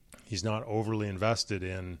he's not overly invested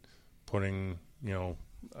in putting, a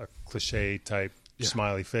cliche type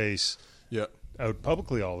smiley face out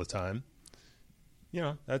publicly all the time,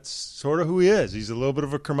 that's sort of who he is. He's a little bit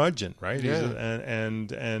of a curmudgeon, right? Yeah.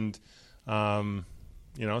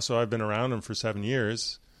 So I've been around him for 7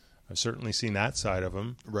 years. I've certainly seen that side of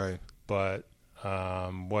him. Right. But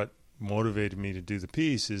what motivated me to do the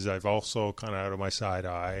piece is I've also kind of out of my side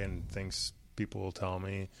eye and things people will tell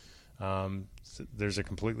me, there's a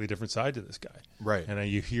completely different side to this guy. Right. And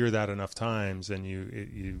you hear that enough times and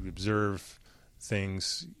you observe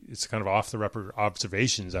things. It's kind of off the record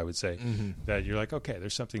observations, I would say, that you're like, okay,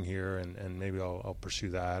 there's something here, and maybe I'll pursue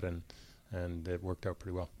that, and it worked out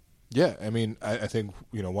pretty well. Yeah, I mean, I think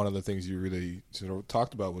one of the things you really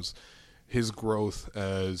talked about was his growth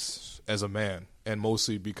as a man, and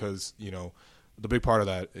mostly because the big part of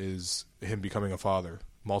that is him becoming a father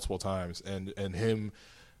multiple times, and him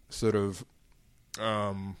sort of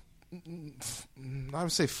I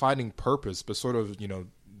would say finding purpose, but sort of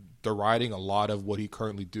deriding a lot of what he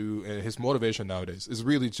currently do, and his motivation nowadays is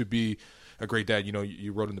really to be a great dad.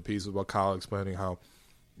 You wrote in the piece about Kyle explaining how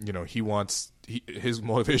his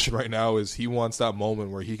motivation right now is he wants that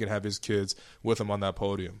moment where he can have his kids with him on that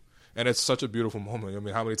podium, and it's such a beautiful moment. I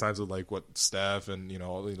mean, how many times with Steph and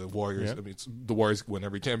the Warriors? Yeah. I mean, the Warriors win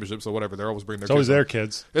every championship, so whatever. They're always bringing their. It's always their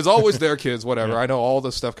kids. It's always their kids. Whatever. Yeah. I know all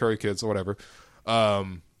the Steph Curry kids or whatever.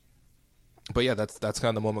 But yeah, that's kind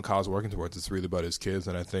of the moment Kyle's working towards. It's really about his kids,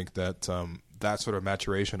 and I think that that sort of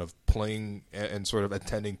maturation of playing and sort of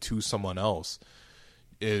attending to someone else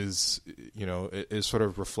is sort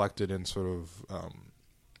of reflected in sort of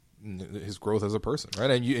his growth as a person,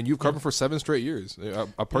 right? And you've covered for 7 straight years.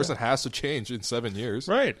 A person has to change in 7 years,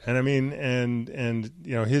 right? And I mean, and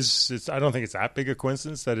I don't think it's that big a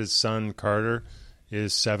coincidence that his son Carter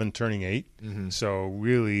is 7 turning 8. Mm-hmm. So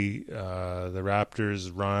really, the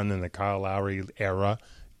Raptors run and the Kyle Lowry era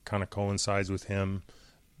kind of coincides with him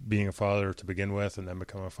being a father to begin with, and then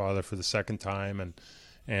becoming a father for the second time,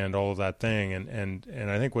 and all of that thing. And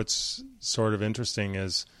I think what's sort of interesting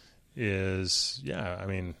is I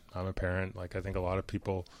mean, I'm a parent. Like, I think a lot of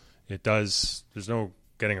people, there's no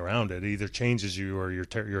getting around it. It either changes you or you're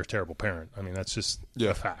a terrible parent. I mean, that's just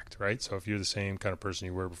a fact, right? So if you're the same kind of person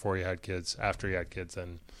you were before you had kids, after you had kids,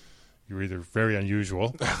 then you're either very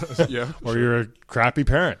unusual or you're a crappy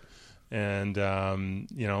parent. And,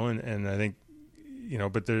 and I think,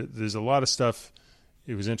 but there's a lot of stuff.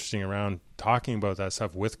 It was interesting around talking about that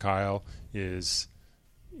stuff with Kyle is,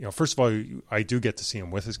 first of all, I do get to see him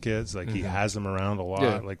with his kids. Like, he has them around a lot.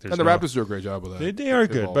 Yeah. Like, and the Raptors do a great job with that. They are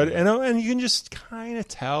good, but and you can just kind of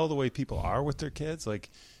tell the way people are with their kids. Like,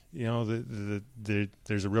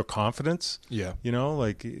 there's a real confidence. Yeah.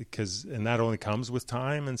 And that only comes with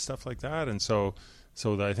time and stuff like that. And so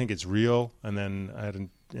I think it's real. And then I had an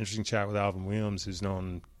interesting chat with Alvin Williams, who's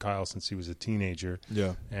known Kyle since he was a teenager.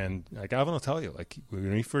 Yeah. And like Alvin will tell you, like,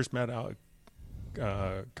 when he first met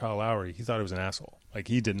Kyle Lowry, he thought he was an asshole. Like,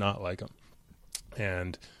 he did not like him.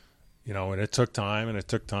 And, and it took time.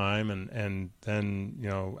 And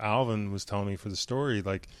then, Alvin was telling me for the story,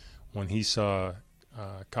 like, when he saw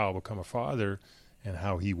Kyle become a father and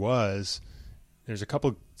how he was, there's a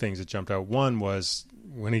couple things that jumped out. One was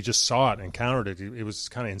when he just saw it and encountered it, it was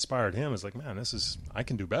kind of inspired him. It's like, man, I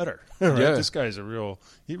can do better. Right? Yeah. This guy's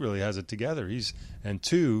he really has it together. And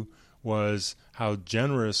 2 was how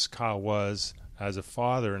generous Kyle was as a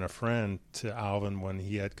father and a friend to Alvin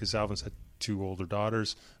because Alvin's had 2 older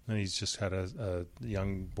daughters, and he's just had a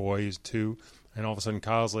young boy who's 2, And all of a sudden,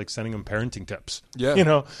 Kyle's like sending him parenting tips. Yeah. You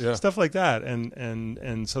know, Yeah. stuff like that.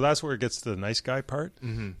 And so that's where it gets to the nice guy part.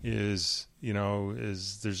 Mm-hmm. Is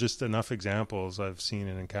there's just enough examples I've seen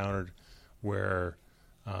and encountered where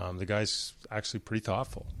the guy's actually pretty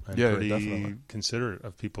thoughtful and Yeah, pretty definitely. considerate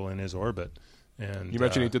of people in his orbit. And You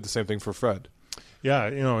mentioned he did the same thing for Fred. yeah,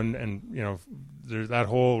 and that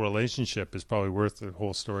whole relationship is probably worth the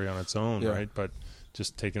whole story on its own, Yeah. right? But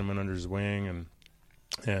just taking him in under his wing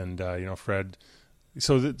and Fred.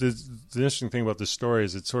 So the interesting thing about this story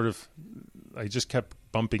is I just kept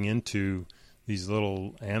bumping into these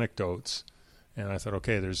little anecdotes, and I thought,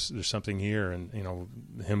 okay, there's something here, and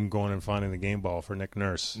him going and finding the game ball for Nick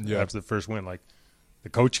Nurse after the first win, like the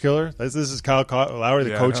coach killer. This is Kyle Lowry,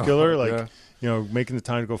 the coach killer, like making the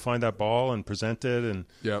time to go find that ball and present it and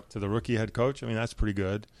to the rookie head coach. I mean, that's pretty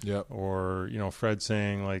good. Yep. Or Fred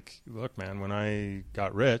saying like, look, man, when I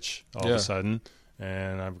got rich all of a sudden,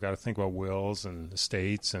 and I've got to think about wills and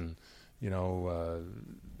estates and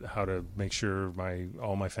how to make sure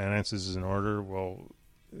all my finances is in order. Well,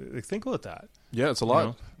 think about that. Yeah, it's a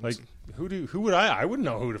lot. Like who would I wouldn't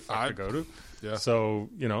know who the fuck to go to. Yeah. So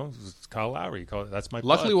it's Kyle Lowry. That's my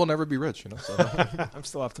plug. Luckily, we'll never be rich. So. I'm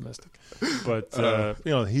still optimistic, but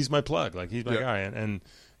he's my plug. Like he's my guy, and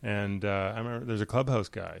I remember there's a Clubhouse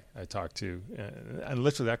guy I talked to, and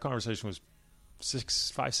literally that conversation was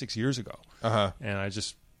 6 years ago. And I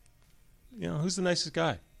just, who's the nicest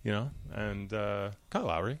guy? And Kyle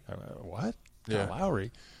Lowry. What? Yeah. Kyle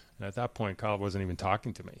Lowry. And at that point, Kyle wasn't even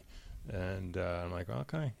talking to me. And I'm like,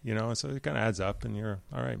 okay, so it kind of adds up, and you're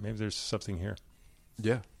all right. Maybe there's something here.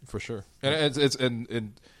 Yeah, for sure.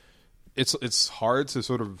 And it's hard to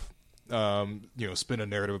sort of spin a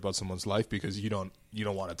narrative about someone's life because you don't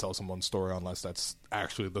want to tell someone's story unless that's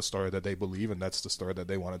actually the story that they believe and that's the story that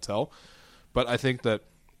they want to tell. But I think that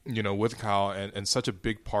with Kyle and such a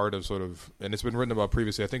big part of sort of, and it's been written about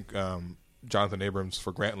previously. I think Jonathan Abrams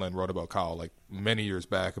for Grantland wrote about Kyle like many years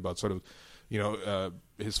back about sort of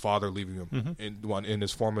his father leaving him in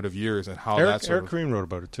his formative years and how Eric Green wrote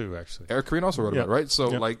about it too, actually. Eric Green also wrote about it, right?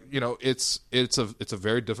 So it's a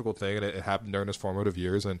very difficult thing, and it happened during his formative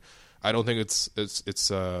years, and I don't think I just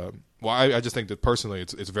think that personally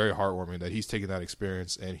it's very heartwarming that he's taken that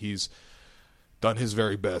experience and he's done his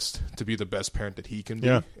very best to be the best parent that he can be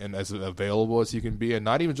and as available as he can be, and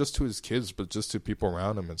not even just to his kids but just to people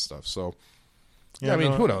around him and stuff. So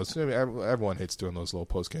who knows? I mean, everyone hates doing those little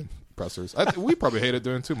post-game pressers. We probably hate it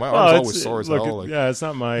doing too. My arm's always sore as hell. It's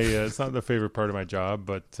not my it's not the favorite part of my job,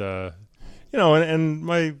 but and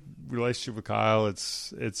my relationship with Kyle,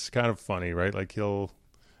 it's kind of funny, right? Like I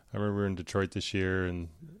remember we were in Detroit this year, and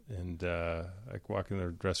like walking in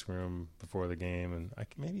the dressing room before the game, and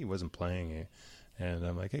maybe he wasn't playing, and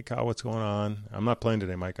I'm like, hey Kyle, what's going on? I'm not playing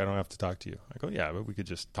today, Mike. I don't have to talk to you. I go, yeah, but we could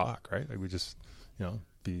just talk, right? Like we just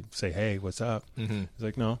say, hey, what's up? Mm-hmm. He's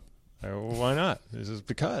like, no. I go, well, why not? He says,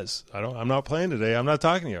 because I'm not playing today. I'm not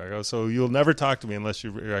talking to you. I go, so you'll never talk to me unless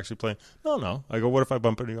you're actually playing? No. I go, what if I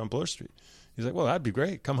bump into you on Bloor Street? He's like, well, that'd be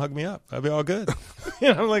great. Come hug me up. That'd be all good.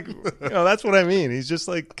 I'm like, that's what I mean. He's just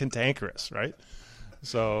like cantankerous, right?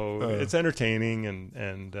 So it's entertaining,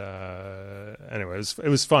 and anyway, it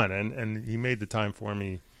was fun, and he made the time for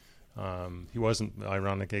me. He wasn't,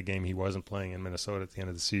 ironic game, he wasn't playing in Minnesota at the end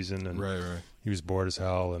of the season, and right. He was bored as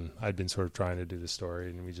hell, and I'd been sort of trying to do the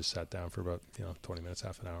story, and we just sat down for about 20 minutes,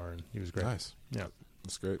 half an hour, and he was great. Nice. Yeah.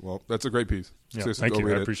 That's great. Well, that's a great piece. Yeah, Seriously, thank you.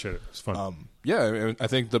 I it. appreciate it. It's fun. I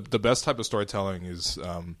think the best type of storytelling is,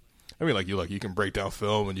 you can break down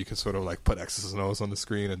film and you can sort of like put X's and O's on the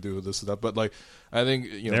screen and do this and that. But like, I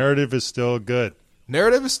think narrative is still good.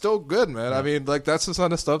 Narrative is still good, man. Yeah. I mean, like that's the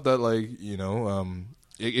kind of stuff that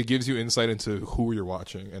it gives you insight into who you're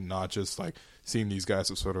watching and not just like seeing these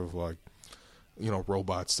guys as sort of like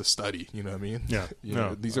robots to study. You know what I mean? Yeah.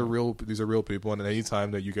 These are real people, and any time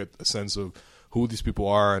that you get a sense of who these people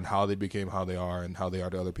are and how they became how they are and how they are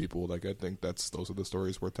to other people, like I think those are the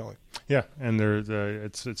stories worth telling. Yeah, and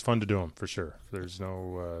it's fun to do them for sure. There's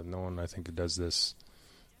no one I think who does this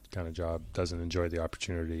kind of job doesn't enjoy the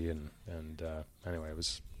opportunity, and anyway, it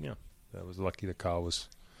was I was lucky that Kyle was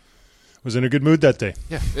in a good mood that day.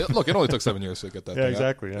 Yeah, it only took 7 years to get that. Yeah, thing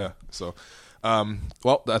exactly. Out. Yeah. So.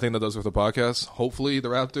 Well, I think that does it for the podcast. Hopefully, the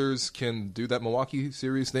Raptors can do that Milwaukee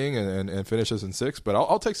series thing and finish us in 6. But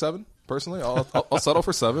I'll take 7 personally. I'll settle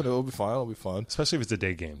for 7. It'll be fine. It'll be fun, especially if it's a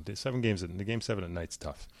day game. 7 games. The game 7 at night's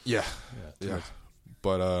tough. Yeah.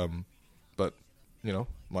 But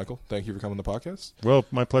Michael, thank you for coming on the podcast. Well,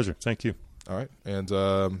 my pleasure. Thank you. All right, and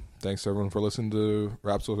thanks to everyone for listening to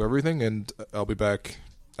Raps with Everything. And I'll be back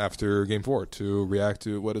after Game 4 to react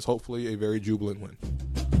to what is hopefully a very jubilant win.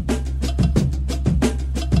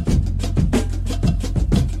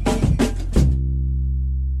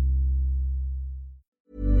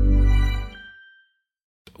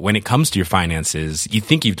 when it comes to your finances, you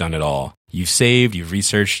think you've done it all. You've saved, you've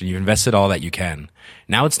researched, and you've invested all that you can.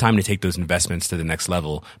 Now it's time to take those investments to the next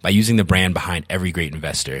level by using the brand behind every great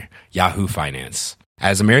investor, Yahoo Finance.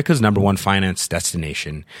 As America's #1 finance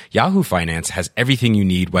destination, Yahoo Finance has everything you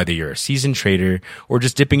need, whether you're a seasoned trader or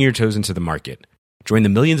just dipping your toes into the market. Join the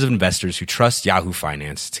millions of investors who trust Yahoo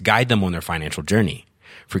Finance to guide them on their financial journey.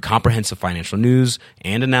 For comprehensive financial news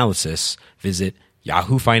and analysis, visit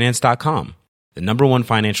yahoofinance.com, the #1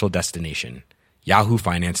 financial destination,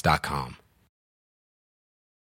 yahoofinance.com.